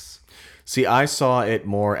masks? See, I saw it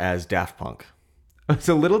more as Daft Punk. It's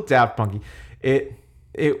a little Daft Punky.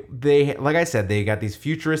 They like I said, they got these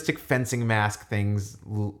futuristic fencing mask things,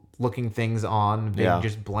 looking things on, big, Yeah.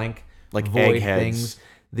 just blank Like void eggheads. things.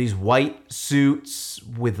 These white suits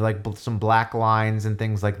with like some black lines and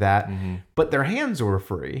things like that. But their hands were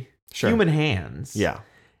free. Sure. Human hands. Yeah.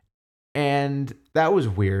 And that was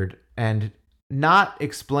weird and not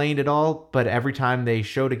explained at all. But every time they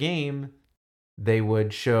showed a game, they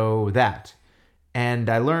would show that. And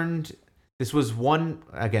I learned this was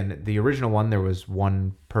the original one, there was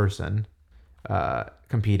one person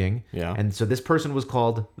competing. Yeah. And so this person was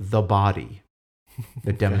called The Body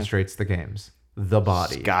that demonstrates the games. The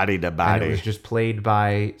Body. Scotty the And Body. it was just played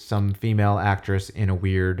by some female actress in a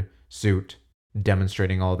weird suit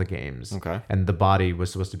demonstrating all the games. Okay. And The Body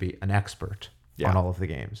was supposed to be an expert Yeah. on all of the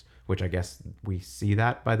games, which I guess we see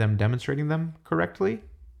that by them demonstrating them correctly.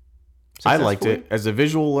 I liked Successfully. it. As a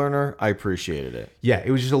visual learner, I appreciated it. Yeah, it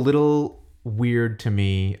was just a little weird to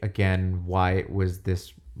me, again, why it was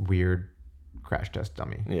this weird crash test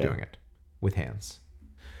dummy Yeah. doing it with hands.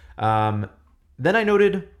 Then I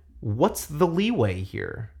noted, what's the leeway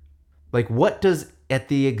here? Like, what does at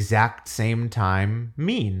the exact same time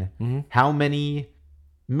mean? How many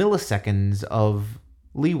milliseconds of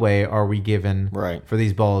leeway are we given Right. for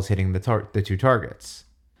these balls hitting the 2 targets?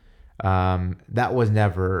 That was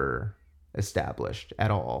never established at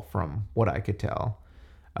all from what I could tell.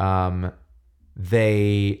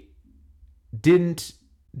 They didn't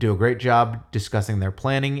do a great job discussing their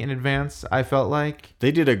planning in advance, I felt like.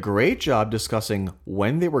 They did a great job discussing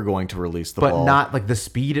when they were going to release the But ball. not like the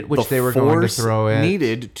speed at which the they were going to force throw it.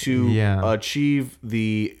 needed to Yeah. achieve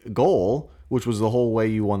the goal, which was the whole way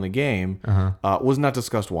you won the game, was not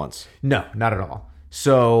discussed once. No, not at all.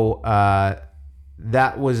 So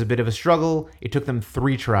that was a bit of a struggle. It took them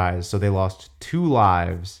 3 tries, so they lost 2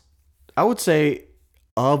 lives. I would say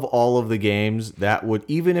of all of the games, that would,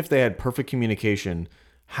 even if they had perfect communication,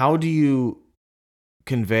 how do you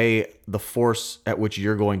convey the force at which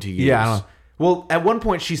you're going to use? Yeah, I don't know. Well, at one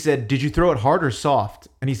point she said, "Did you throw it hard or soft?"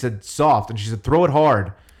 And he said, "Soft." And she said, "Throw it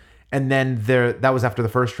hard." And then that was after the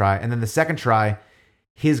first try. And then the second try,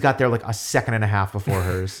 his got there like a second and a half before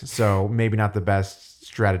hers. So maybe not the best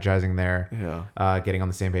strategizing there. Yeah. Getting on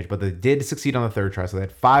the same page. But they did succeed on the third try. So they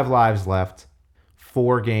had 5 lives left,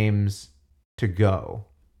 4 games to go.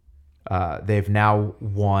 They've now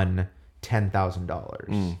won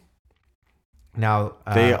 $10,000. Now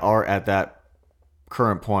They are at that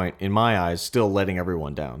current point, in my eyes, still letting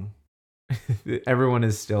everyone down. everyone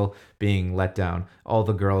is still being let down. All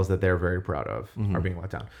the girls that they're very proud of are being let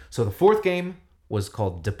down. So the 4th game was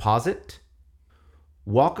called Deposit.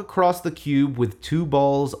 Walk across the cube with 2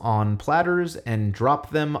 balls on platters and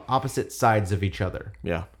drop them opposite sides of each other.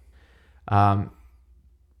 Yeah.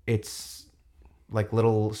 It's like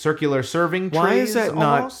little circular serving trays. Why is that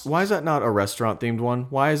almost. not? Why is that not a restaurant themed one?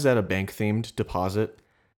 Why is that a bank themed deposit?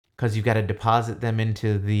 Because you got to deposit them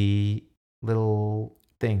into the little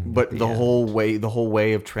thing. at But the end. whole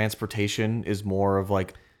way of transportation is more of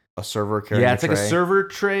like a server carrying. Yeah, it's a like a tray. server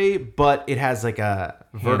tray, but it has like a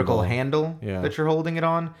vertical handle Yeah. that you're holding it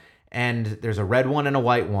on. And there's a red one and a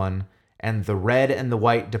white one. And the red and the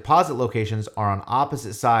white deposit locations are on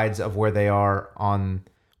opposite sides of where they are on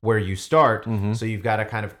where you start. Mm-hmm. So you've got to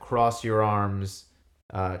kind of cross your arms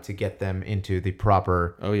to get them into the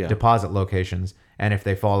proper yeah. deposit locations. And if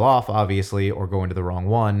they fall off, obviously, or go into the wrong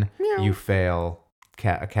one, you fail.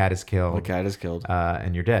 A cat is killed. The cat is killed.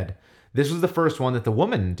 And you're dead. This was the first one that the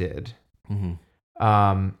woman did. Mm-hmm.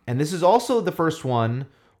 And this is also the first one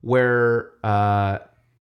where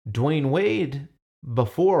Dwayne Wade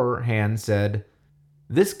beforehand said,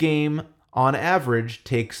 this game on average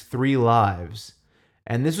takes 3 lives.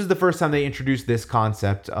 And this was the first time they introduced this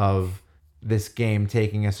concept of this game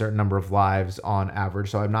taking a certain number of lives on average.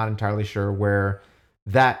 So I'm not entirely sure where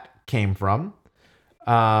that came from.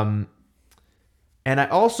 And I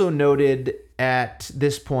also noted at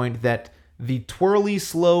this point that the twirly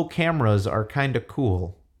slow cameras are kind of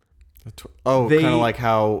cool. Kind of like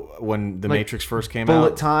how when the Matrix first came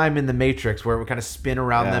Bullet out. time in the Matrix, where it would kind of spin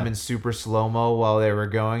around them in super slow mo while they were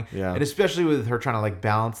going. Yeah. And especially with her trying to like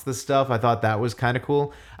balance the stuff, I thought that was kind of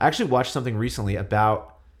cool. I actually watched something recently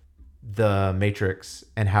about the Matrix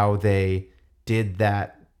and how they did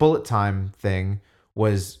that bullet time thing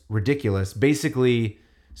was ridiculous. Basically,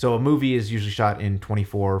 so a movie is usually shot in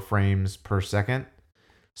 24 frames per second.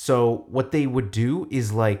 So what they would do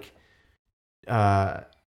is like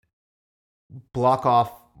block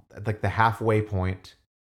off like the halfway point,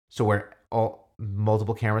 so where all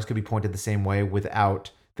multiple cameras could be pointed the same way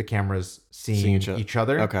without the cameras seeing each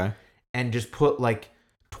other. Okay. And just put like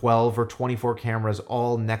 12 or 24 cameras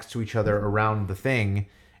all next to each other around the thing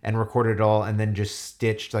and recorded it all, and then just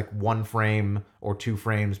stitched like 1 frame or 2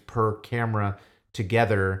 frames per camera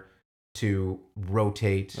together to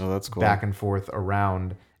rotate that's cool. back and forth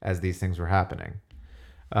around as these things were happening.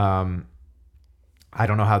 I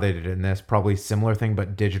don't know how they did it in this. Probably similar thing,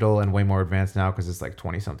 but digital and way more advanced now because it's like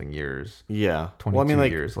 20-something years. Yeah. 22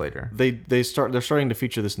 years later. They're starting to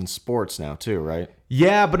feature this in sports now too, right?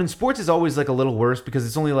 Yeah, but in sports it's always like a little worse because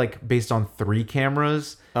it's only like based on 3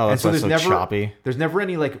 cameras. Oh, that's and so so choppy. There's never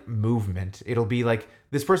any like movement. It'll be like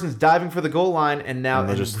this person's diving for the goal line and now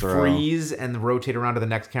they'll they just throw. freeze and rotate around to the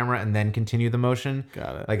next camera and then continue the motion.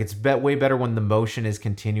 Got it. Like it's way better when the motion is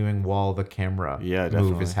continuing while the camera move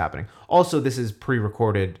definitely. is happening. Also, this is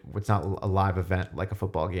pre-recorded. It's not a live event like a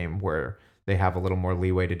football game where they have a little more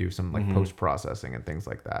leeway to do some like post-processing and things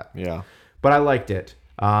like that. Yeah. But I liked it.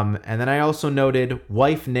 And then I also noted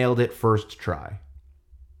wife nailed it first try.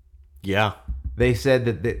 Yeah. They said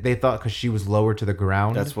that they thought because she was lower to the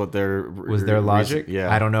ground. That's what was their logic.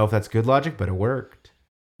 Yeah. I don't know if that's good logic, but it worked.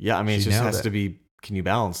 Yeah, I mean, She it just nailed has it. to be, can you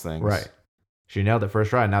balance things? Right. She nailed it first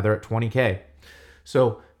try. Now they're at 20K.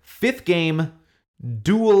 So 5th game,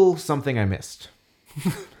 dual something I missed.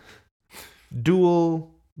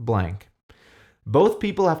 Dual blank. Both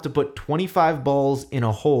people have to put 25 balls in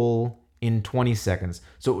a hole in 20 seconds.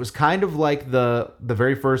 So it was kind of like the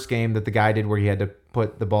very first game that the guy did where he had to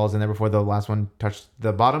put the balls in there before the last one touched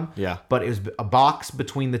the bottom. Yeah. But it was a box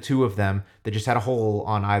between the two of them that just had a hole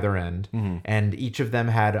on either end. Mm-hmm. And each of them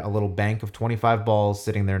had a little bank of 25 balls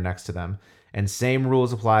sitting there next to them. And same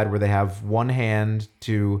rules applied where they have one hand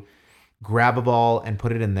to grab a ball and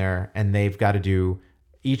put it in there. And they've got to do,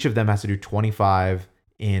 each of them has to do 25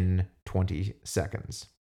 in 20 seconds.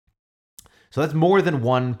 So that's more than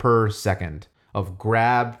 1 per second of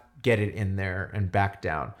grab, get it in there, and back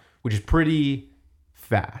down, which is pretty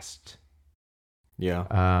fast. Yeah.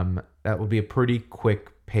 That would be a pretty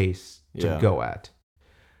quick pace to go at.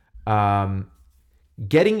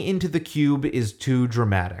 Getting into the cube is too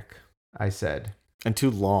dramatic, I said. And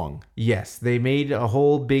too long. Yes, they made a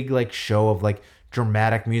whole big like show of like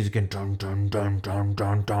dramatic music and dun dun dun dun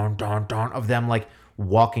dun dun dun dun of them like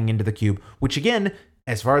walking into the cube, which again,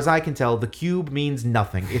 as far as I can tell, the cube means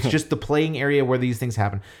nothing. It's just the playing area where these things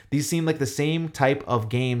happen. These seem like the same type of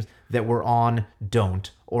games that were on Don't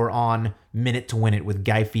or on Minute to Win It with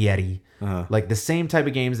Guy Fieri. Like the same type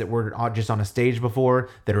of games that were just on a stage before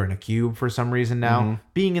that are in a cube for some reason now.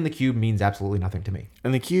 Being in the cube means absolutely nothing to me.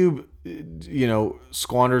 And the cube,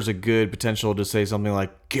 squanders a good potential to say something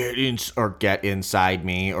like "get inside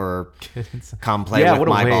me" or "come play with what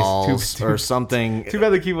a my waste. balls" or something. Too bad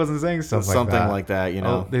the cube wasn't saying stuff like that. Something like that,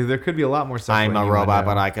 Oh, there could be a lot more stuff. I'm a you robot, wanna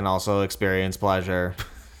but know. I can also experience pleasure.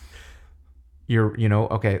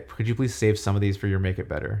 Okay. Could you please save some of these for your Make It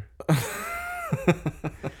Better?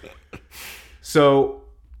 So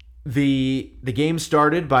the game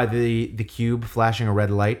started by the cube flashing a red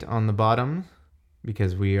light on the bottom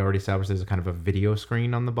because we already established there's a kind of a video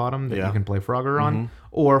screen on the bottom that you can play Frogger on,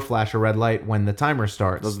 or flash a red light when the timer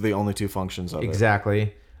starts. Those are the only 2 functions of it.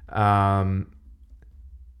 Exactly.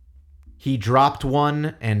 He dropped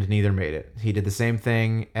one and neither made it. He did the same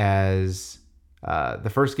thing as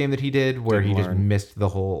the first game that he did where he just missed the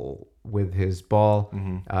hole with his ball.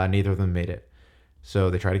 Neither of them made it. So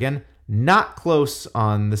they tried again. Not close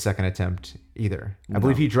on the second attempt either. I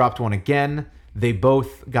believe he dropped one again. They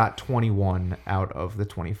both got 21 out of the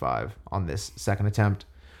 25 on this second attempt.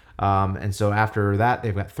 And so after that,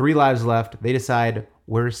 they've got 3 lives left. They decide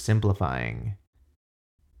we're simplifying.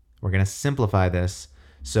 We're going to simplify this.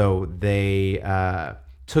 So they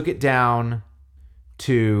took it down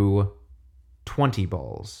to 20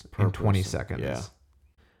 balls in 20 seconds.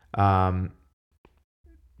 Yeah.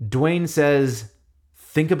 Dwayne says,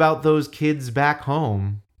 think about those kids back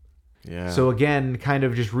home. Yeah. So again, kind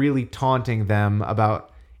of just really taunting them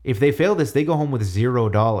about if they fail this, they go home with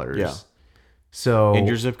 $0. Yeah. So And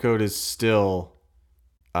your zip code is still,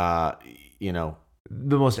 you know,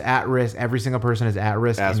 the most at risk. Every single person is at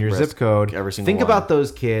risk in your risk, zip code. every single Think one. about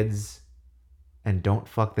those kids and don't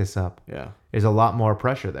fuck this up. yeah. There's a lot more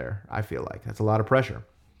pressure there. I feel like that's a lot of pressure.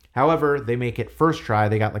 However, they make it first try.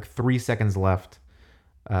 They got like 3 seconds left,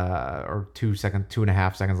 or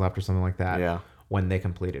 2.5 seconds left, or something like that. Yeah. When they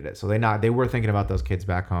completed it, so they were thinking about those kids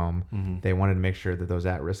back home. Mm-hmm. They wanted to make sure that those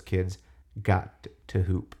at-risk kids got to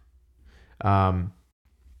hoop.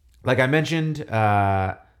 Like I mentioned,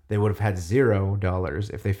 they would have had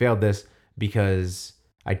 $0 if they failed this, because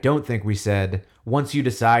I don't think we said once you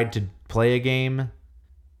decide to play a game,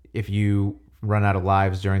 if you run out of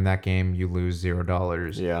lives during that game, you lose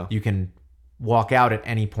 $0. Yeah. You can walk out at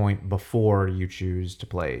any point before you choose to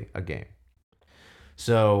play a game.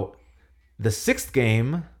 So the 6th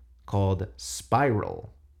game, called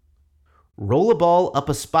Spiral. Roll a ball up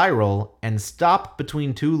a spiral and stop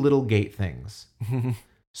between 2 little gate things.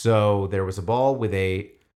 So there was a ball with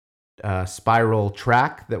a spiral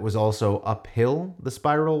track that was also uphill, the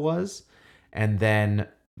spiral was. And then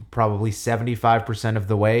probably 75% of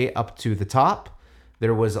the way up to the top,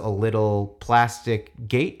 there was a little plastic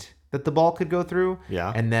gate that the ball could go through.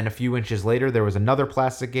 Yeah. And then a few inches later, there was another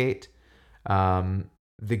plastic gate.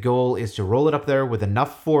 The goal is to roll it up there with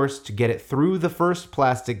enough force to get it through the first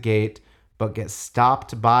plastic gate, but get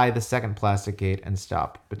stopped by the second plastic gate and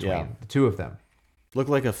stop between the 2 of them. Look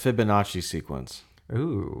like a Fibonacci sequence.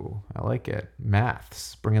 Ooh, I like it.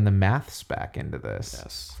 Maths. Bringing the maths back into this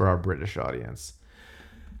Yes. for our British audience.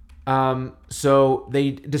 So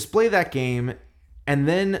they display that game, and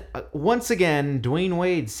then once again, Dwayne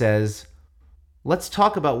Wade says, let's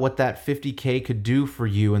talk about what that $50K could do for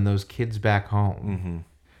you and those kids back home.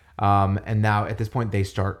 And now at this point, they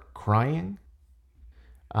start crying.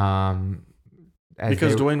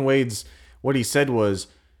 Because Dwayne Wade's, what he said was,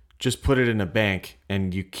 just put it in a bank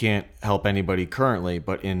and you can't help anybody currently,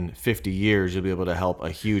 but in 50 years, you'll be able to help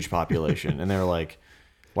a huge population. And they're like,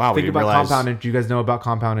 wow, we think didn't about realize compound interest. Do you guys know about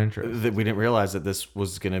compound interest? that we didn't realize that this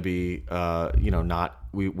was going to be,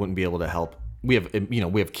 we wouldn't be able to help. We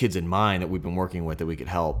have kids in mind that we've been working with that we could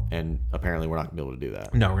help. And apparently we're not going to be able to do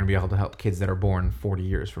that. No, we're going to be able to help kids that are born 40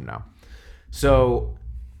 years from now. So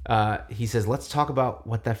he says, let's talk about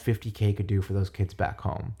what that $50K could do for those kids back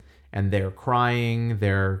home. And they're crying.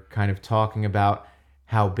 They're kind of talking about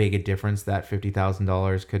how big a difference that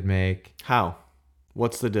 $50,000 could make. How?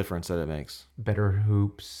 What's the difference that it makes? Better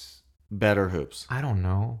hoops. Better hoops. I don't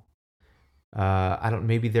know.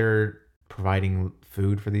 Maybe they're providing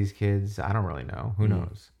food for these kids. I don't really know. Who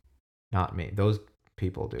knows? Not me. Those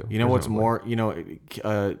people do. You know what's presumably.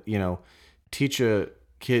 more, teach a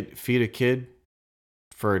kid, feed a kid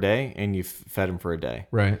for a day and you fed him for a day.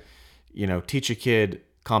 Right. Teach a kid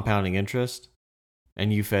compounding interest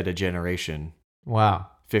and you fed a generation Wow.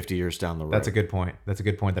 50 years down the road. That's a good point. That's a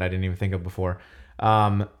good point that I didn't even think of before.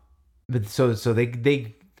 But so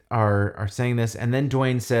they are saying this, and then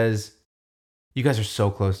Dwayne says, "You guys are so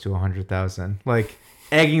close to 100,000," like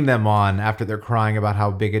egging them on after they're crying about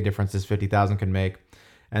how big a difference this 50,000 can make.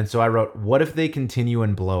 And so I wrote, "What if they continue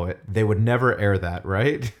and blow it? They would never air that,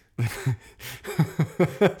 right?"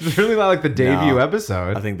 It's really not like the debut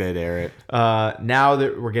episode. I think they'd air it. Now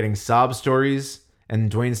that we're getting sob stories,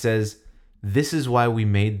 and Dwayne says, "This is why we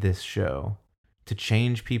made this show, to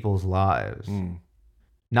change people's lives,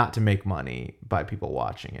 not to make money by people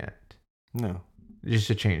watching it, No. just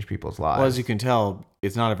to change people's lives." Well, as you can tell,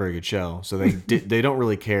 it's not a very good show. So they don't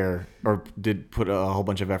really care or did put a whole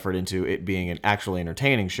bunch of effort into it being an actually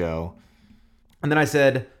entertaining show. And then I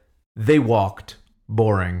said, "They walked.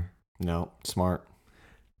 Boring. No, smart.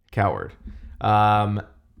 Coward."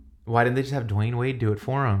 Why didn't they just have Dwayne Wade do it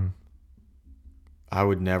for them? I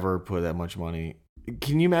would never put that much money.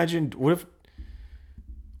 Can you imagine? What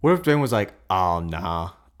if Dwayne was like, "Oh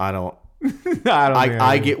nah, I don't.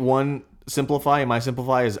 I get one simplify, and my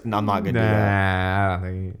simplify is I'm not gonna do that."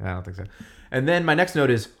 I don't think so. And then my next note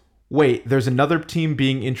is, wait, there's another team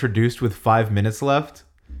being introduced with 5 minutes left.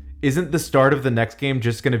 Isn't the start of the next game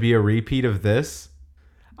just going to be a repeat of this?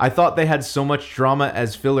 I thought they had so much drama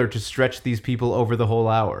as filler to stretch these people over the whole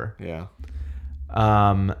hour. Yeah.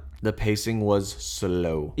 Um, The pacing was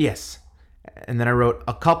slow. yes. And then I wrote,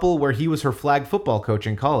 a couple where he was her flag football coach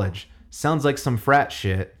in college. Sounds like some frat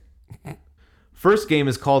shit. First game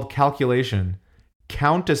is called Calculation.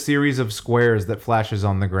 Count a series of squares that flashes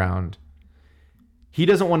on the ground. He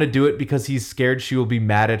doesn't want to do it because he's scared she will be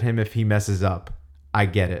mad at him if he messes up. I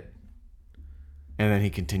get it. And then he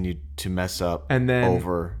continued to mess up And then-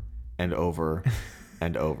 over and over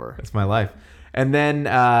and over. That's my life. And then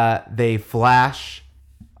they flash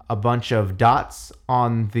a bunch of dots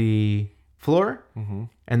on the floor. Mm-hmm.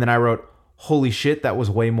 And then I wrote, holy shit, that was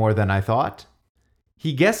way more than I thought.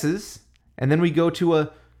 He guesses. And then we go to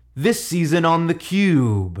a this season on the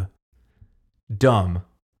cube. Dumb.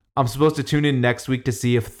 I'm supposed to tune in next week to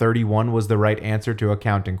see if 31 was the right answer to a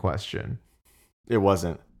counting question. It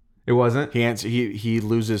wasn't. It wasn't? He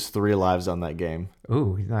loses 3 lives on that game.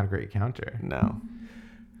 Ooh, he's not a great counter. No.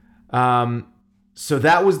 So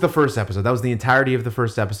that was the first episode. That was the entirety of the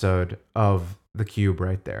first episode of the cube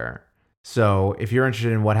right there. So if you're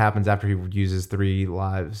interested in what happens after he uses 3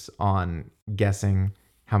 lives on guessing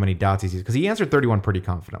how many dots he's used, because he answered 31 pretty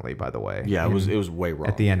confidently, by the way. Yeah, it was way wrong.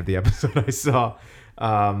 At the end of the episode I saw.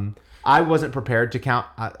 I wasn't prepared to count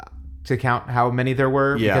how many there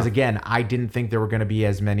were, Yeah. because again, I didn't think there were going to be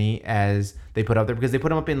as many as they put up there, because they put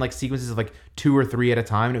them up in like sequences of like 2 or 3 at a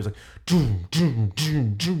time, and it was like doom, doom,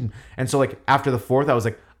 doom, doom. And so like after the 4th I was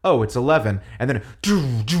like, oh, it's 11, and then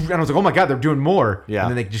doom, doom, and I was like, oh my god, they're doing more. Yeah. And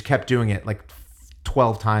then they just kept doing it like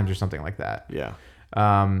 12 times or something like that. Yeah.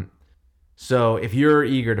 So if you're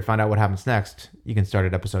eager to find out what happens next, you can start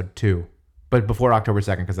at episode 2, but before October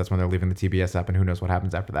 2nd, because that's when they're leaving the TBS app, and who knows what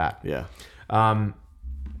happens after that. Yeah.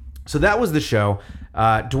 So that was the show.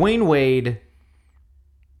 Dwayne Wade,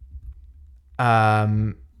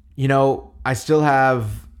 I still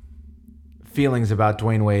have feelings about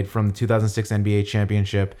Dwayne Wade from the 2006 NBA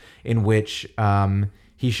championship, in which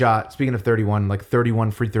he shot, speaking of 31, like 31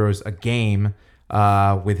 free throws a game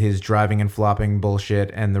with his driving and flopping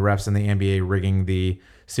bullshit and the refs in the NBA rigging the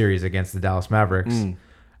series against the Dallas Mavericks.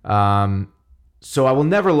 So I will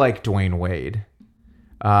never like Dwayne Wade.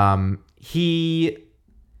 He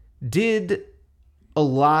did a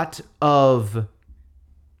lot of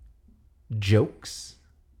jokes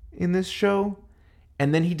in this show,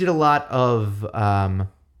 and then he did a lot of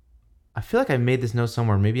I feel like I made this note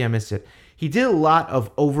somewhere, maybe I missed it. He did a lot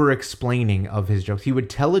of over explaining of his jokes. He would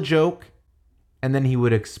tell a joke and then he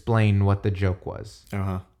would explain what the joke was.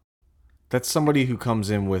 That's somebody who comes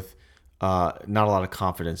in with not a lot of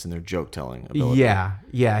confidence in their joke telling ability.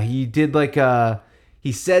 Yeah, he did like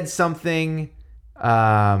he said something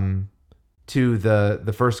to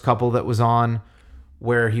the first couple that was on,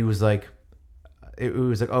 where he was like, it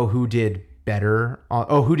was like, oh, who did better?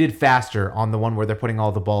 Who did faster on the one where they're putting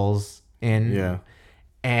all the balls in? Yeah.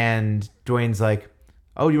 And Dwayne's like,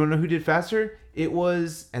 oh, you want to know who did faster? It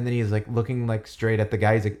was, and then he's like looking like straight at the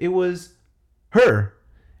guy. He's like, it was her.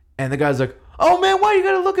 And the guy's like, oh man, why you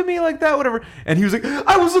gotta look at me like that? Whatever. And he was like,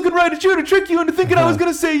 I was looking right at you to trick you into thinking I was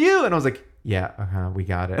gonna say you. And I was like, yeah, we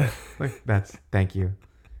got it. Like, thank you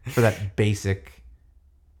for that basic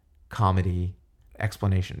comedy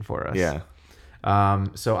explanation for us. Yeah.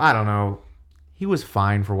 So I don't know. He was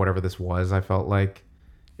fine for whatever this was. I felt like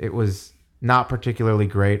it was not particularly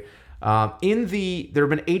great. There have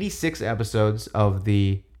been 86 episodes of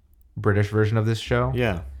the British version of this show.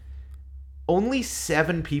 Yeah. Only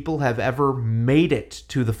 7 people have ever made it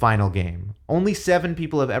to the final game. Only 7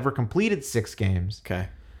 people have ever completed 6 games. Okay.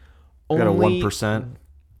 Got a 1%.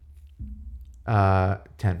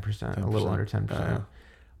 10%, a little under 10%.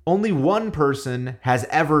 Only one person has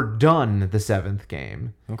ever done the 7th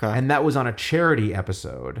game. Okay. And that was on a charity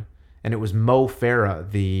episode. And it was Mo Farah,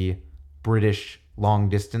 the British long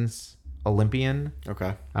distance Olympian.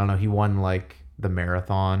 Okay. I don't know. He won like the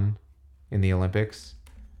marathon in the Olympics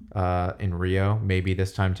in Rio. Maybe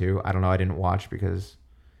this time too. I don't know. I didn't watch because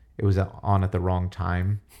it was on at the wrong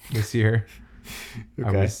time this year.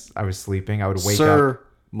 Okay. I was sleeping. I would wake Sir up.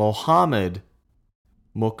 Mohammed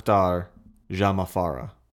Mukhtar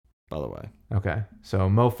Jamafara, by the way. Okay. So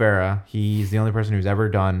Mo Farah, he's the only person who's ever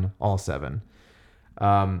done all 7.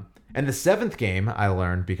 And the 7th game, I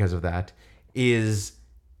learned because of that, is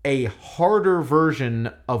a harder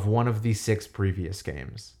version of one of the 6 previous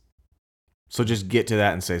games. So just get to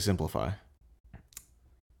that and say simplify.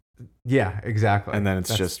 Yeah, exactly. And then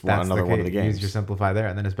it's just another one of the games. Use your simplify there,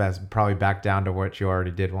 and then it's best probably back down to what you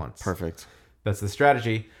already did once. Perfect. That's the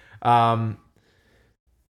strategy.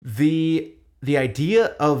 The the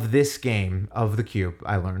idea of this game, of the cube,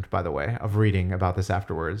 I learned, by the way, of reading about this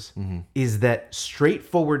afterwards, is that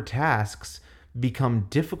straightforward tasks become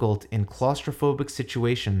difficult in claustrophobic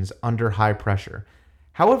situations under high pressure.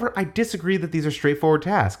 However, I disagree that these are straightforward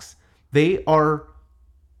tasks. They are,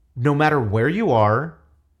 no matter where you are,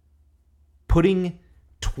 putting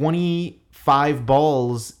 25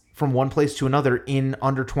 balls from one place to another in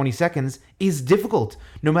under 20 seconds is difficult.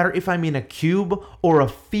 No matter if I'm in a cube or a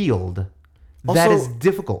field, that is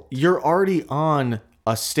difficult. You're already on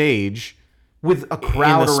a stage With a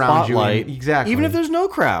crowd in the around spotlight, you. Exactly. even if there's no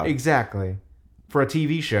crowd. Exactly. For a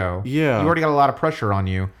TV show. Yeah. You already got a lot of pressure on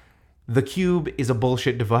you. The cube is a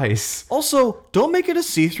bullshit device. Also, don't make it a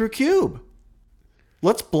see-through cube.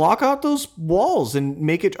 Let's block out those walls and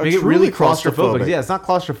make it Make it truly really claustrophobic. Yeah, it's not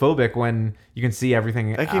claustrophobic when you can see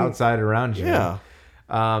everything outside around you. Yeah.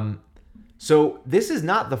 So this is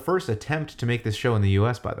not the first attempt to make this show in the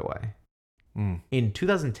US, by the way. In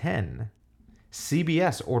 2010,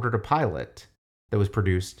 CBS ordered a pilot that was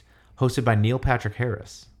produced, hosted by Neil Patrick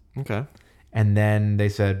Harris. Okay. And then they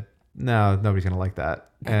said, no, nobody's going to like that.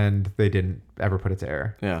 And they didn't ever put it to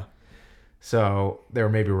air. Yeah. So they were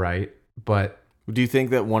maybe right. But Do you think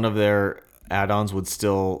that one of their add-ons was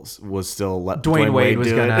still let Dwayne Wade was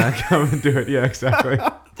do going it? to come and do it. Yeah, exactly.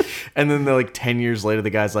 And then like 10 years later, the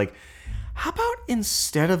guy's like, how about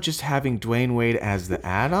instead of just having Dwayne Wade as the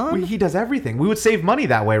add-on? He does everything. We would save money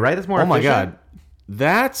that way, right? That's more efficient. Oh my God.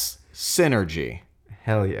 That's synergy.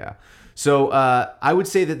 Hell yeah. So I would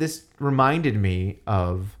say that this reminded me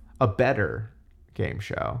of a better game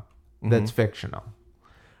show that's fictional.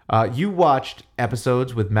 You watched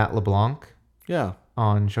episodes with Matt LeBlanc Yeah.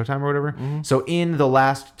 on Showtime or whatever. So in the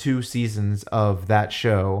last 2 seasons of that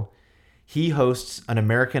show, he hosts an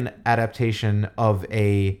American adaptation of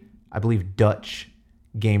a, I believe, Dutch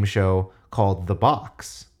game show called The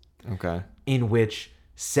Box, Okay. in which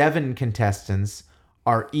 7 contestants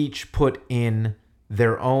are each put in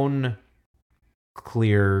their own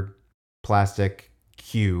clear plastic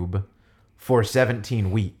cube for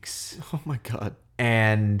 17 weeks. Oh my God.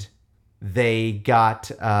 And they got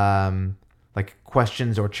like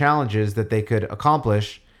questions or challenges that they could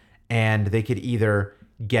accomplish, and they could either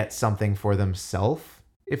get something for themselves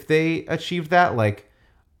if they achieved that, like,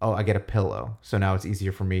 oh, I get a pillow, so now it's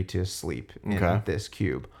easier for me to sleep in this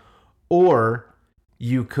cube. Or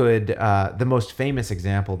you could, the most famous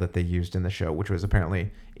example that they used in the show, which was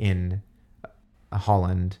apparently in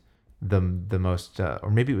Holland, the most,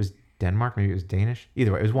 or maybe it was Denmark, maybe it was Danish.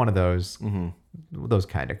 Either way, it was one of those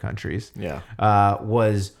kind of countries. Yeah.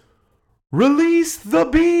 Was release the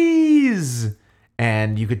bees,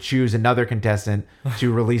 and you could choose another contestant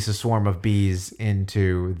to release a swarm of bees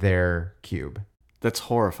into their cube. That's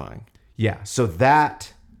horrifying. Yeah, so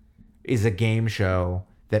that is a game show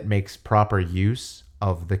that makes proper use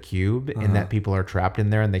of the cube, in that people are trapped in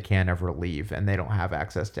there and they can't ever leave, and they don't have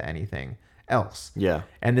access to anything else. Yeah.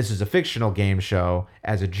 And this is a fictional game show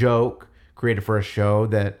as a joke, created for a show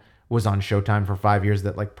that was on Showtime for 5 years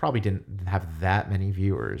that like probably didn't have that many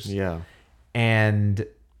viewers. Yeah. And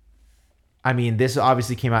I mean, this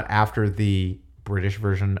obviously came out after the British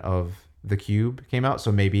version of The Cube came out,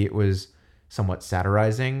 so maybe it was somewhat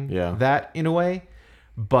satirizing that in a way,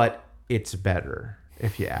 but it's better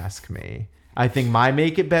if you ask me. I think my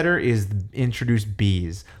make it better is introduce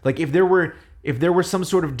bees. Like if there were some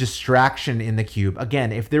sort of distraction in the cube,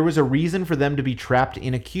 again, if there was a reason for them to be trapped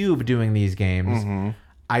in a cube doing these games,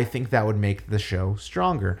 I think that would make the show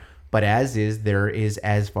stronger. But there is,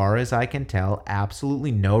 as far as I can tell,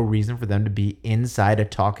 absolutely no reason for them to be inside a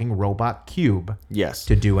talking robot cube. Yes.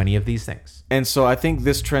 To do any of these things. And so I think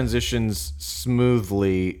this transitions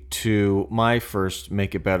smoothly to my first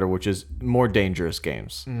Make It Better, which is more dangerous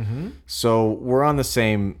games. So we're on the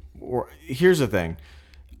same... Here's the thing.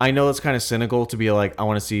 I know it's kind of cynical to be like, I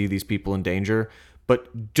want to see these people in danger,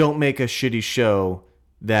 but don't make a shitty show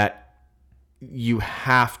that you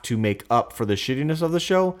have to make up for the shittiness of the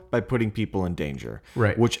show by putting people in danger.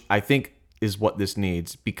 Right. Which I think is what this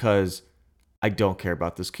needs, because I don't care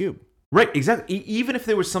about this cube. Right, exactly. Even if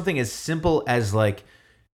there was something as simple as like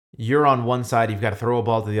you're on one side, you've got to throw a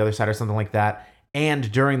ball to the other side or something like that,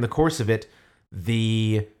 and during the course of it,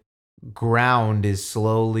 the ground is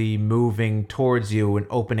slowly moving towards you and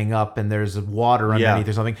opening up, and there's water underneath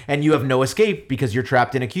or something, and you have no escape because you're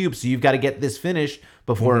trapped in a cube, so you've got to get this finished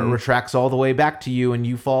before it retracts all the way back to you and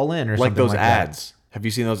you fall in, or like something those like ads. that. Have you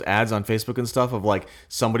seen those ads on Facebook and stuff of like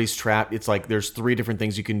somebody's trapped? It's like there's 3 different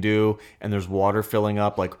things you can do, and there's water filling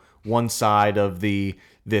up. Like one side of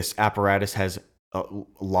this apparatus has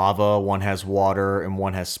lava, one has water, and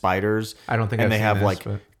one has spiders. I don't think and I've they seen have this, like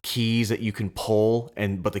but... keys that you can pull,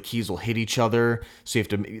 but the keys will hit each other. So you have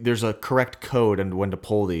to. There's a correct code on when to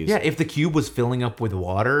pull these. Yeah, if the cube was filling up with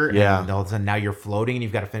water, Yeah. and all of a sudden now you're floating and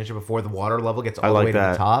you've got to finish it before the water level gets all the like way to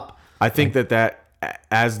that. the top. I think that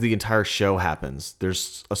as the entire show happens,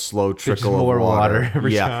 there's a slow trickle more of water. water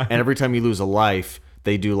every time. And every time you lose a life,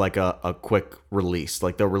 they do like a quick release.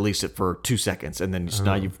 Like they'll release it for 2 seconds, and then just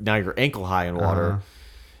now you're ankle high in water,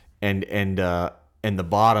 and the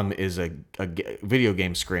bottom is a video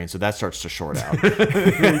game screen, so that starts to short out. You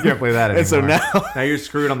can't play that anymore. And so now you're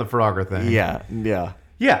screwed on the Frogger thing.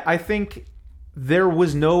 yeah. I think there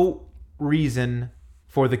was no reason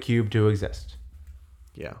for the cube to exist.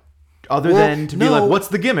 Yeah. Other than to be no. like, what's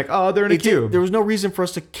the gimmick? Oh, they're in a cube. There was no reason for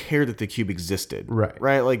us to care that the cube existed. Right.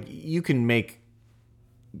 Right? Like, you can make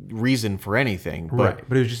reason for anything, but Right.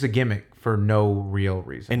 But it was just a gimmick for no real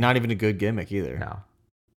reason. and not even a good gimmick either. No.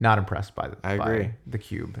 Not impressed by I agree. the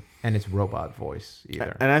cube and its robot voice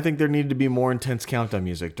either. And I think there needed to be more intense countdown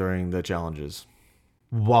music during the challenges.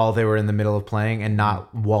 While they were in the middle of playing and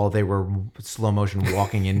not while they were slow motion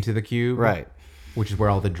walking into the cube. Right. Which is where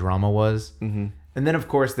all the drama was. Mm-hmm. And then, of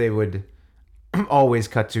course, they would always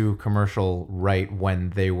cut to commercial right when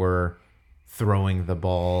they were throwing the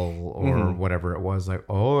ball or whatever it was. Like,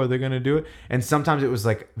 oh, are they going to do it? And sometimes it was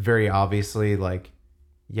like very obviously like,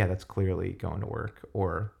 yeah, that's clearly going to work,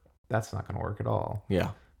 or that's not going to work at all.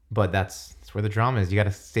 Yeah. But that's where the drama is. You got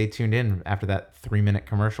to stay tuned in after that 3-minute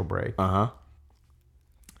commercial break. Uh-huh.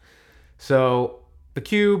 So the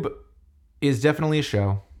cube is definitely a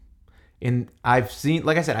show. I've seen,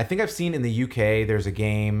 like I said, I think I've seen in the UK there's a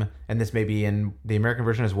game, and this may be in the American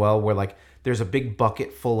version as well, where like there's a big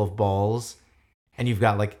bucket full of balls, and you've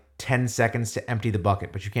got like 10 seconds to empty the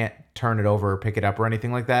bucket, but you can't turn it over or pick it up or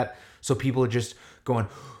anything like that. So people are just going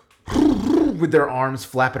with their arms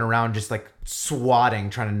flapping around, just like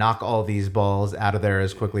swatting, trying to knock all these balls out of there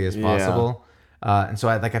as quickly as possible. And so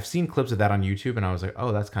I've seen clips of that on YouTube, and I was like,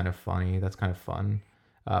 oh, that's kind of funny. That's kind of fun.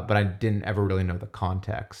 But I didn't ever really know the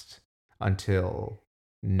context until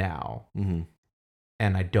now. Mm-hmm.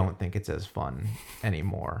 And I don't think it's as fun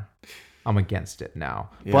anymore. I'm against it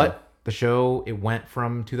now. Yeah. But the show, it went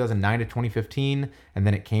from 2009 to 2015, and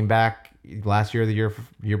then it came back last year, the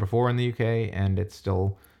year before in the UK, and it's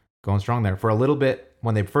still going strong there. For a little bit,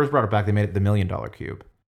 when they first brought it back, they made it the $1 Million Cube.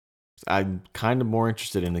 I'm kind of more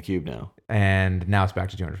interested in the cube now. And now it's back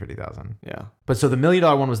to $250,000. Yeah. But so the $1 Million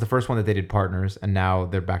one was the first one that they did partners, and now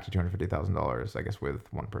they're back to $250,000, I guess, with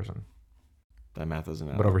one person. That math isn't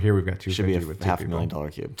out. But over here we've got Should be $250,000 with a two people.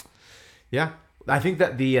 $500,000 cube. Yeah, I think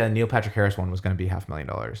that the Neil Patrick Harris one was going to be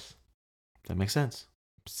 $500,000. That makes sense.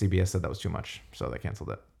 CBS said that was too much, so they canceled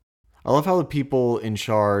it. I love how the people in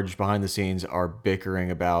charge behind the scenes are bickering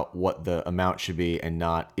about what the amount should be and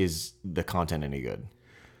not is the content any good.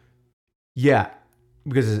 Yeah,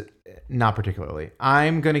 because not particularly.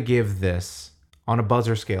 I'm going to give this on a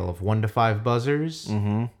buzzer scale of 1 to 5 buzzers,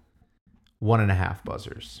 1.5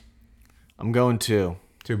 buzzers. I'm going 2.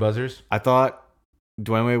 2 buzzers? I thought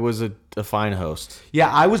Dwayne Wade was a fine host. Yeah,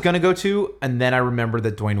 I was going to go 2, and then I remembered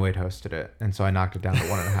that Dwayne Wade hosted it, and so I knocked it down to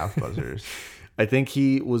 1.5 buzzers. I think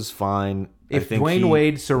he was fine. If Dwayne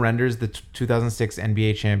Wade surrenders the 2006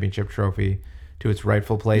 NBA championship trophy to its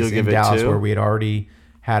rightful place in Dallas, where we had already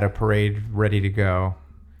had a parade ready to go,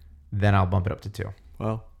 then I'll bump it up to 2.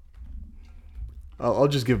 Well, I'll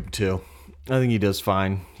just give him 2. I think he does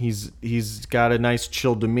fine. He's got a nice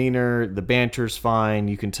chill demeanor. The banter's fine.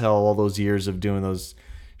 You can tell all those years of doing those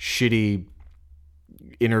shitty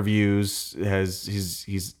interviews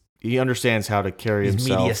he understands how to carry himself.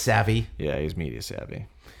 He's media savvy. Yeah, he's media savvy.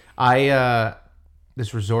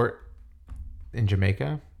 This resort in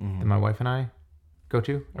Jamaica that my wife and I go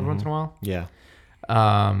to every once in a while. Yeah.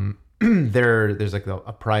 There's like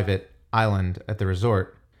a private island at the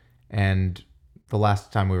resort, and the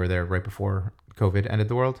last time we were there, right before COVID ended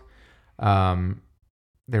the world,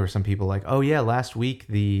 there were some people like, oh yeah, last week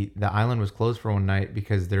the island was closed for one night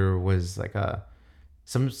because there was like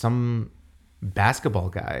some basketball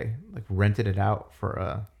guy like rented it out for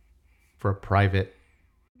a private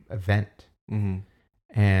event.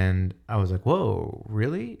 And I was like, whoa,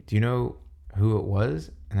 really? Do you know who it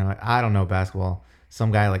was? And they're like, I don't know basketball.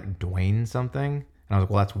 Some guy like Dwayne something. And I was like,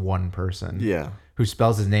 well, that's one person. Yeah. Who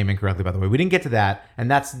spells his name incorrectly, by the way. We didn't get to that,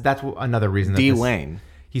 and that's another reason. Dwayne.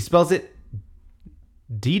 He spells it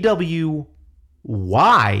DWY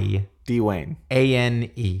Dwayne.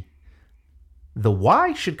 ANE. The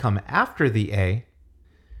Y should come after the A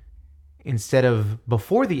instead of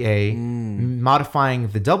before the A, modifying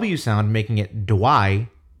the W sound, making it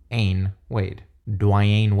Dwayne Wade.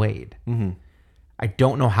 Dwayne Wade. I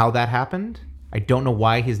don't know how that happened. I don't know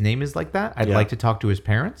why his name is like that. I'd Yeah. like to talk to his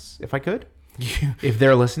parents if I could. If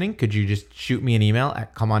they're listening, could you just shoot me an email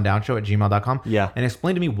at comeondownshow@gmail.com Yeah. and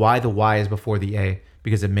explain to me why the Y is before the A?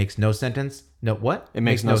 Because it makes no sentence. No, what? It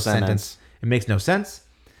makes no sentence. It makes no sense.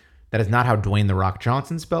 That is not how Dwayne The Rock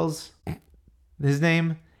Johnson spells his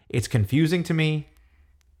name. It's confusing to me.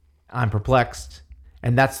 I'm perplexed.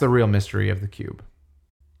 And that's the real mystery of the cube,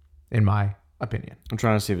 in my opinion. I'm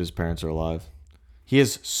trying to see if his parents are alive. He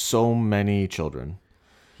has so many children.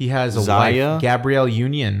 He has a Zaya? wife, Gabrielle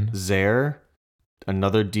Union, Zaire,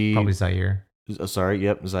 another D. probably Zaire.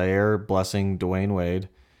 Zaire, Blessing, Dwayne Wade,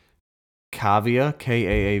 Kavia,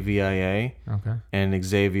 Kaavia, Okay. and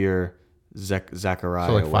Xavier Zachariah.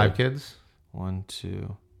 So like 5 Wade. kids? 1,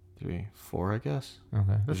 2, 3, 4, I guess. Okay.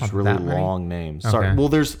 That's There's not really that many. long names. Okay. Sorry. Well,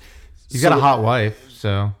 there's. He's got a hot wife,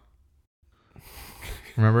 so.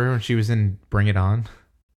 Remember when she was in Bring It On?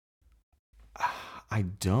 I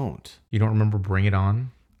don't. You don't remember Bring It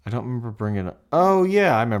On? I don't remember bringing it. Oh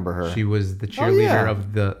yeah, I remember her. She was the cheerleader yeah.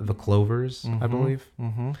 of the Clovers, I believe.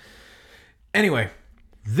 Mm-hmm. Anyway,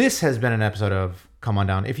 this has been an episode of Come On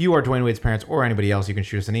Down. If you are Dwayne Wade's parents or anybody else, you can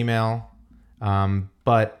shoot us an email.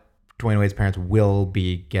 But Dwayne Wade's parents will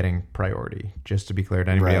be getting priority. Just to be clear to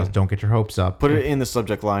anybody Right. else, don't get your hopes up. Put it in the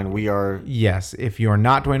subject line. We are. Yes, if you are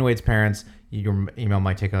not Dwayne Wade's parents, your email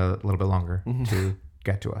might take a little bit longer to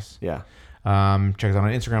get to us. Yeah. Check us out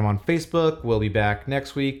on Instagram, on Facebook. We'll be back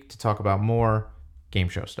next week to talk about more game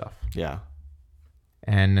show stuff. Yeah.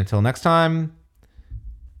 And until next time,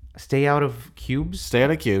 stay out of cubes. Stay out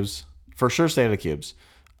of cubes. For sure, stay out of cubes.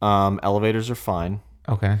 Elevators are fine,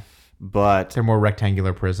 Okay. but They're more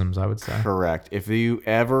rectangular prisms, I would say. correct. If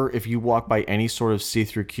you walk by any sort of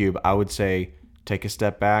see-through cube, I would say take a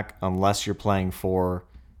step back unless you're playing for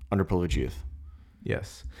Underprivileged Youth.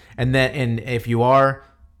 Yes. And if you are,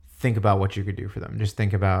 think about what you could do for them. Just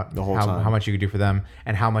think about The whole time. how much you could do for them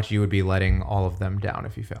and how much you would be letting all of them down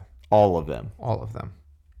if you fail. All of them. All of them.